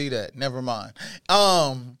you see that? Never mind.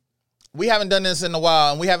 we haven't done this in a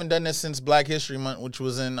while, and we haven't done this since Black History Month, which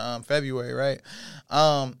was in February, right?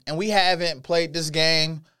 And we haven't played this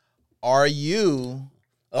game. Are you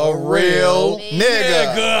a real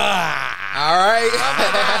nigga? All right.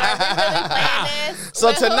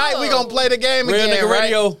 So tonight we gonna play the game Real again, nigga right?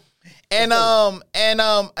 radio. And I'm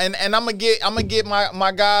gonna get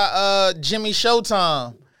my guy Jimmy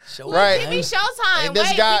Showtime. Right. Jimmy Showtime. And this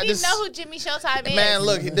Wait, guy- we this- didn't know who Jimmy Showtime is. Man,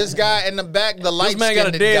 look, this guy in the back, the light This man got a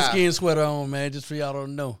skinned dead guy. skin sweater on, man. Just for y'all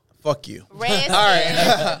don't know. Fuck you. Red All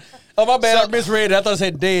right. Oh, my bad. I misread it. I thought it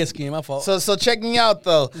said dead skin. My fault. So check me out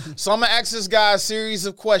though. So I'm gonna ask this guy a series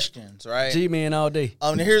of questions, right? G-Man all day.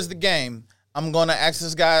 Here's the game. I'm gonna ask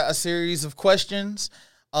this guy a series of questions.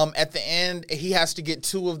 At the end, he has to get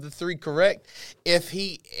 2 of the 3 correct. If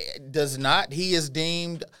he does not, he is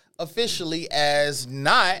deemed officially as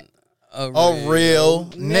not a real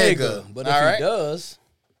nigga. But All if right? he does,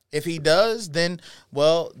 If he does, then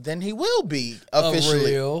he will be a officially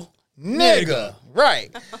real nigga.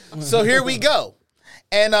 Right. So here we go.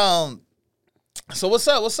 And so what's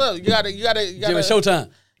up? You gotta Jimmy Showtime.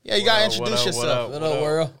 Yeah, you gotta introduce yourself. What up,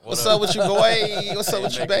 world? What's up with you, boy? What's up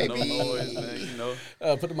with you, Making baby? No noise, man, you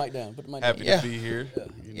know. Put the mic down. Happy Yeah. to be here.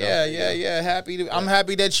 Yeah. I'm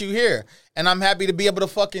happy that you here, and I'm happy to be able to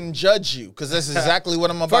fucking judge you because that's exactly what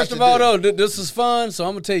I'm about First to of all, do. though, this is fun. So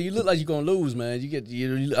I'm gonna tell you, you look like you're gonna lose, man.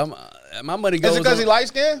 My money goes. Is it because he on- light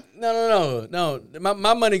skinned? No.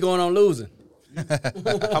 My money going on losing.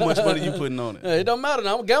 How much money you putting on it? It don't matter.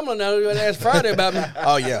 Now I'm gambling now. You ask Friday about me.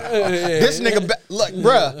 Oh yeah. This nigga, look,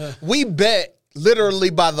 bruh, we bet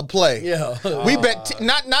literally by the play. Yeah. We bet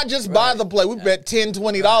not just by the play. We bet $10,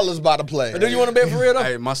 $20 by the play. Do you want to bet for real though?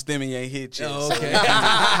 Hey, my stimmy ain't hit yet. Oh, so- okay.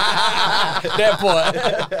 That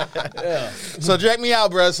part. So check me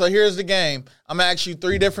out, bro. So here's the game. I'm gonna ask you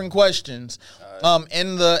 3 different questions.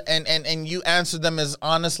 And you answer them as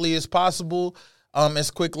honestly as possible,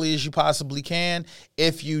 as quickly as you possibly can.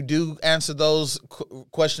 If you do answer those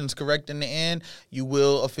questions correct in the end, you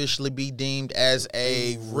will officially be deemed as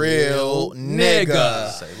a real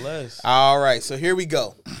nigga. Say less. All right, so here we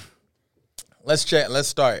go. Let's check. Let's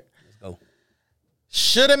start. go.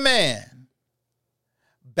 Should a man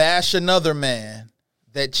bash another man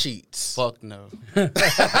that cheats? Fuck no. Fuck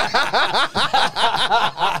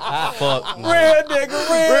no. Real nigga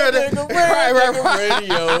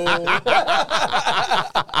radio.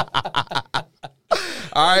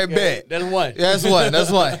 All right, bet. That's one.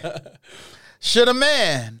 That's one. Should a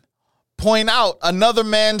man point out another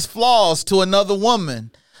man's flaws to another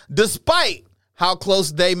woman, despite how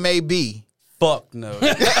close they may be? Fuck no.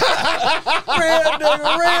 Real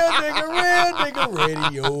nigga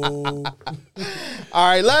radio. All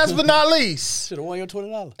right, last but not least. Should have won your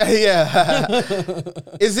 $20. Yeah.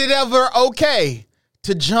 Is it ever okay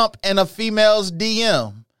to jump in a female's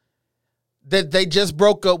DM that they just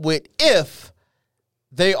broke up with if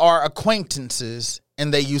they are acquaintances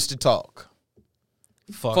and they used to talk?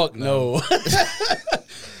 Fuck no.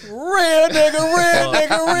 Real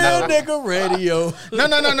nigga radio.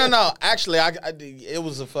 No. Actually, it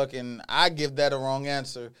was a fucking. I give that a wrong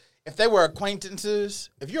answer. If they were acquaintances,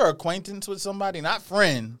 if you're acquaintance with somebody, not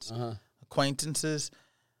friends, acquaintances,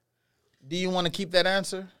 do you want to keep that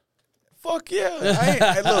answer? Fuck yeah.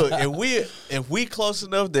 Hey, look, if we close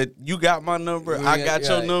enough that you got my number, I got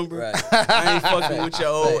your number. Right. I ain't fucking with your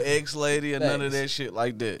old ex lady or none of that shit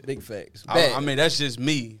like that. Big facts. Bet. I mean, that's just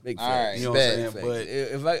me. Big All facts. right, You know what I'm bet.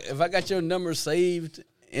 saying? But if I got your number saved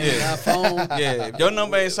in Yeah. my phone, Yeah, if your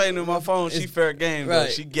number ain't saved in my phone, she fair game though.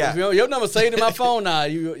 right? She got If your number saved in my phone, nah,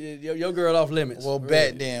 your girl off limits. Well, Right.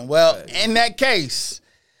 bet then. Well, in that case,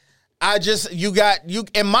 you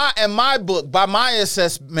in my book, by my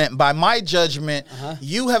assessment, by my judgment,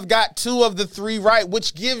 you have got 2 of the 3 right,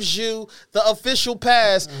 which gives you the official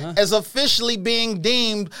pass as officially being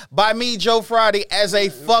deemed by me, Joe Friday, as a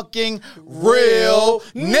fucking real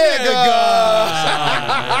nigga.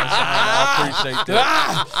 I appreciate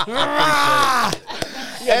that.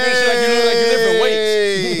 You gotta make sure you look like you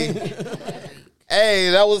lift weights. Hey,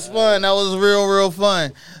 that was fun. That was real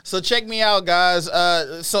fun. So check me out, guys.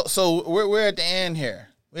 So we're at the end here.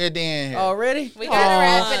 We're at the end here. Already? We gotta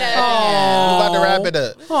wrap it up. We're about to wrap it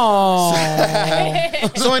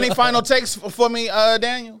up. So any final takes for me,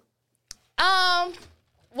 Daniel?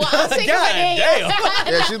 Well, I'm taking God my damn.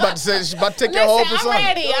 Yeah, she's about to take your whole Listen, persona. I'm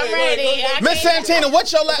ready. I Miss can't- Santina,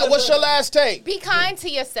 what's your last take? Be kind to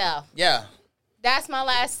yourself. Yeah. That's my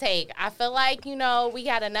last take. I feel like, we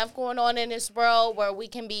got enough going on in this world where we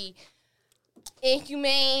can be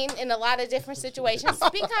inhumane in a lot of different situations.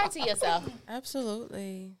 Be kind to yourself.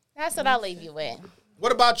 Absolutely. That's what I'll leave you with.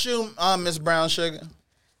 What about you, Miss Brown Sugar?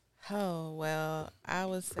 Oh, well, I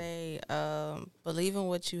would say believe in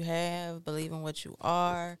what you have, believe in what you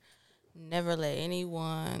are. Never let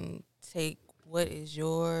anyone take what is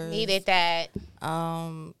yours. Needed that.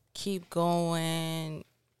 Keep going.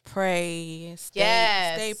 Pray.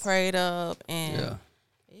 Yes. Stay prayed up. And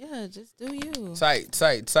Yeah. just do you.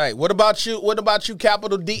 Tight. What about you,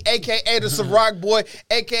 Capital D, a.k.a. the Ciroc Boy,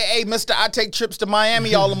 a.k.a. Mr. I Take Trips to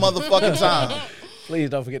Miami all the motherfucking time. Please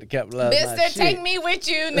don't forget to capitalize. Mister, take me with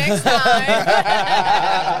you next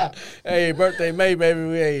time. Hey, birthday May, baby.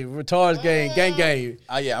 Hey, retards gang.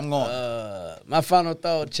 Oh, yeah, I'm going. My final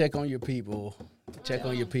thought: check on your people. Check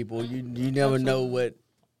on your people. You never know what.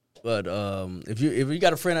 But if you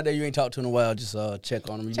got a friend out there you ain't talked to in a while, just check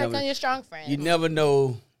on them. Check on your strong friends. You never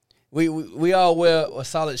know. We all wear a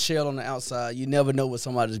solid shell on the outside. You never know what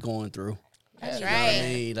somebody's going through. That's You know what I right.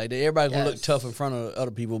 mean? Like everybody's gonna look tough in front of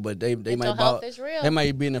other people, but they Mental might health is real. they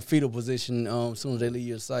might be in a fetal position as soon as they leave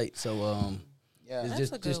your sight. So Yeah.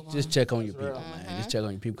 That's a good one. just check on your people, man. Just check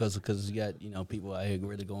on your people because you got people out here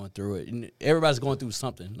really going through it, and everybody's going through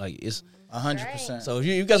something. Like it's 100%. so if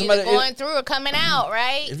you got somebody Either going through or coming out,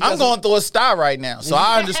 right? I'm going through a star right now, so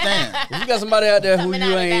I understand. if you got somebody out there who Coming you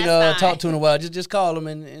out of ain't that side. talked to in a while, just call them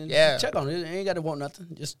and Yeah. just check on them. You ain't got to want nothing.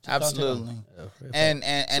 Just call Absolutely. them. Yeah, And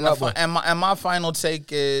Ciroc Boy. my final take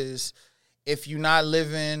is, if you're not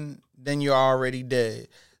living, then you're already dead.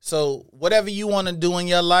 So whatever you want to do in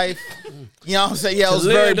your life, you know what I'm saying? Yeah, it was To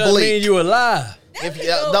very live doesn't mean bleak. you alive.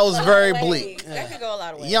 That was very bleak. That could go a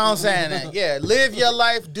lot of ways. You know what I'm saying? Yeah, live your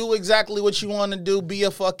life, do exactly what you want to do, be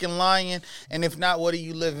a fucking lion, and if not, what are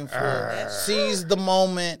you living for? Seize the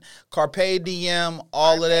moment, carpe diem,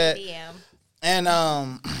 all of that. DM. And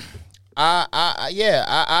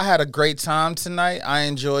I had a great time tonight. I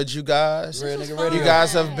enjoyed you guys. Real nigga radio. You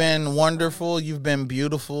guys have been wonderful. You've been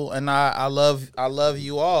beautiful, and I love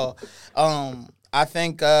you all. I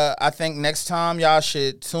think next time y'all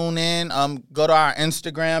should tune in. Go to our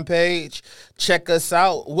Instagram page, check us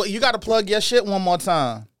out. What you got to plug your shit one more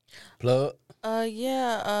time? Plug.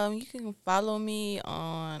 You can follow me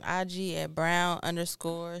on IG at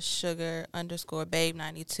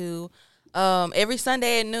brown_sugar_babe92. Every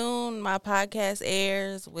Sunday at noon, my podcast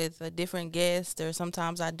airs with a different guest, or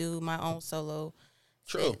sometimes I do my own solo.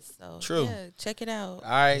 True. set. So, True. Yeah, check it out. All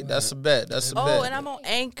right, that's a bet. That's a bet. Oh, and I'm on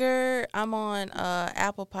Anchor. I'm on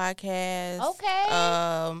Apple Podcasts. Okay.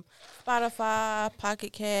 Spotify,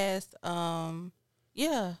 Pocket Cast.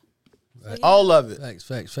 Yeah. All of it.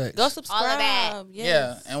 Facts. Go subscribe. All of that.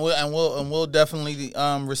 Yes. Yeah, and we'll definitely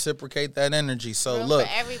reciprocate that energy. So Room look,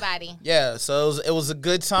 for everybody. yeah. So it was a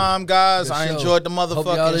good time, guys. Good I show. enjoyed the Hope y'all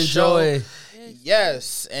motherfucking show. enjoy.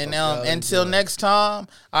 Yes, and y'all until enjoy. next time,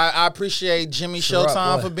 I appreciate Jimmy Ciroc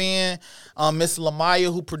Showtime Boy. for being Miss Lamaya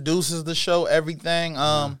who produces the show. Everything.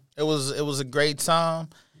 It was a great time,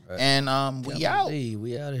 and we out. Hey,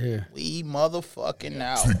 we out of here. We motherfucking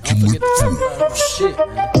out. Don't forget to capitalize my shit,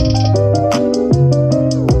 man.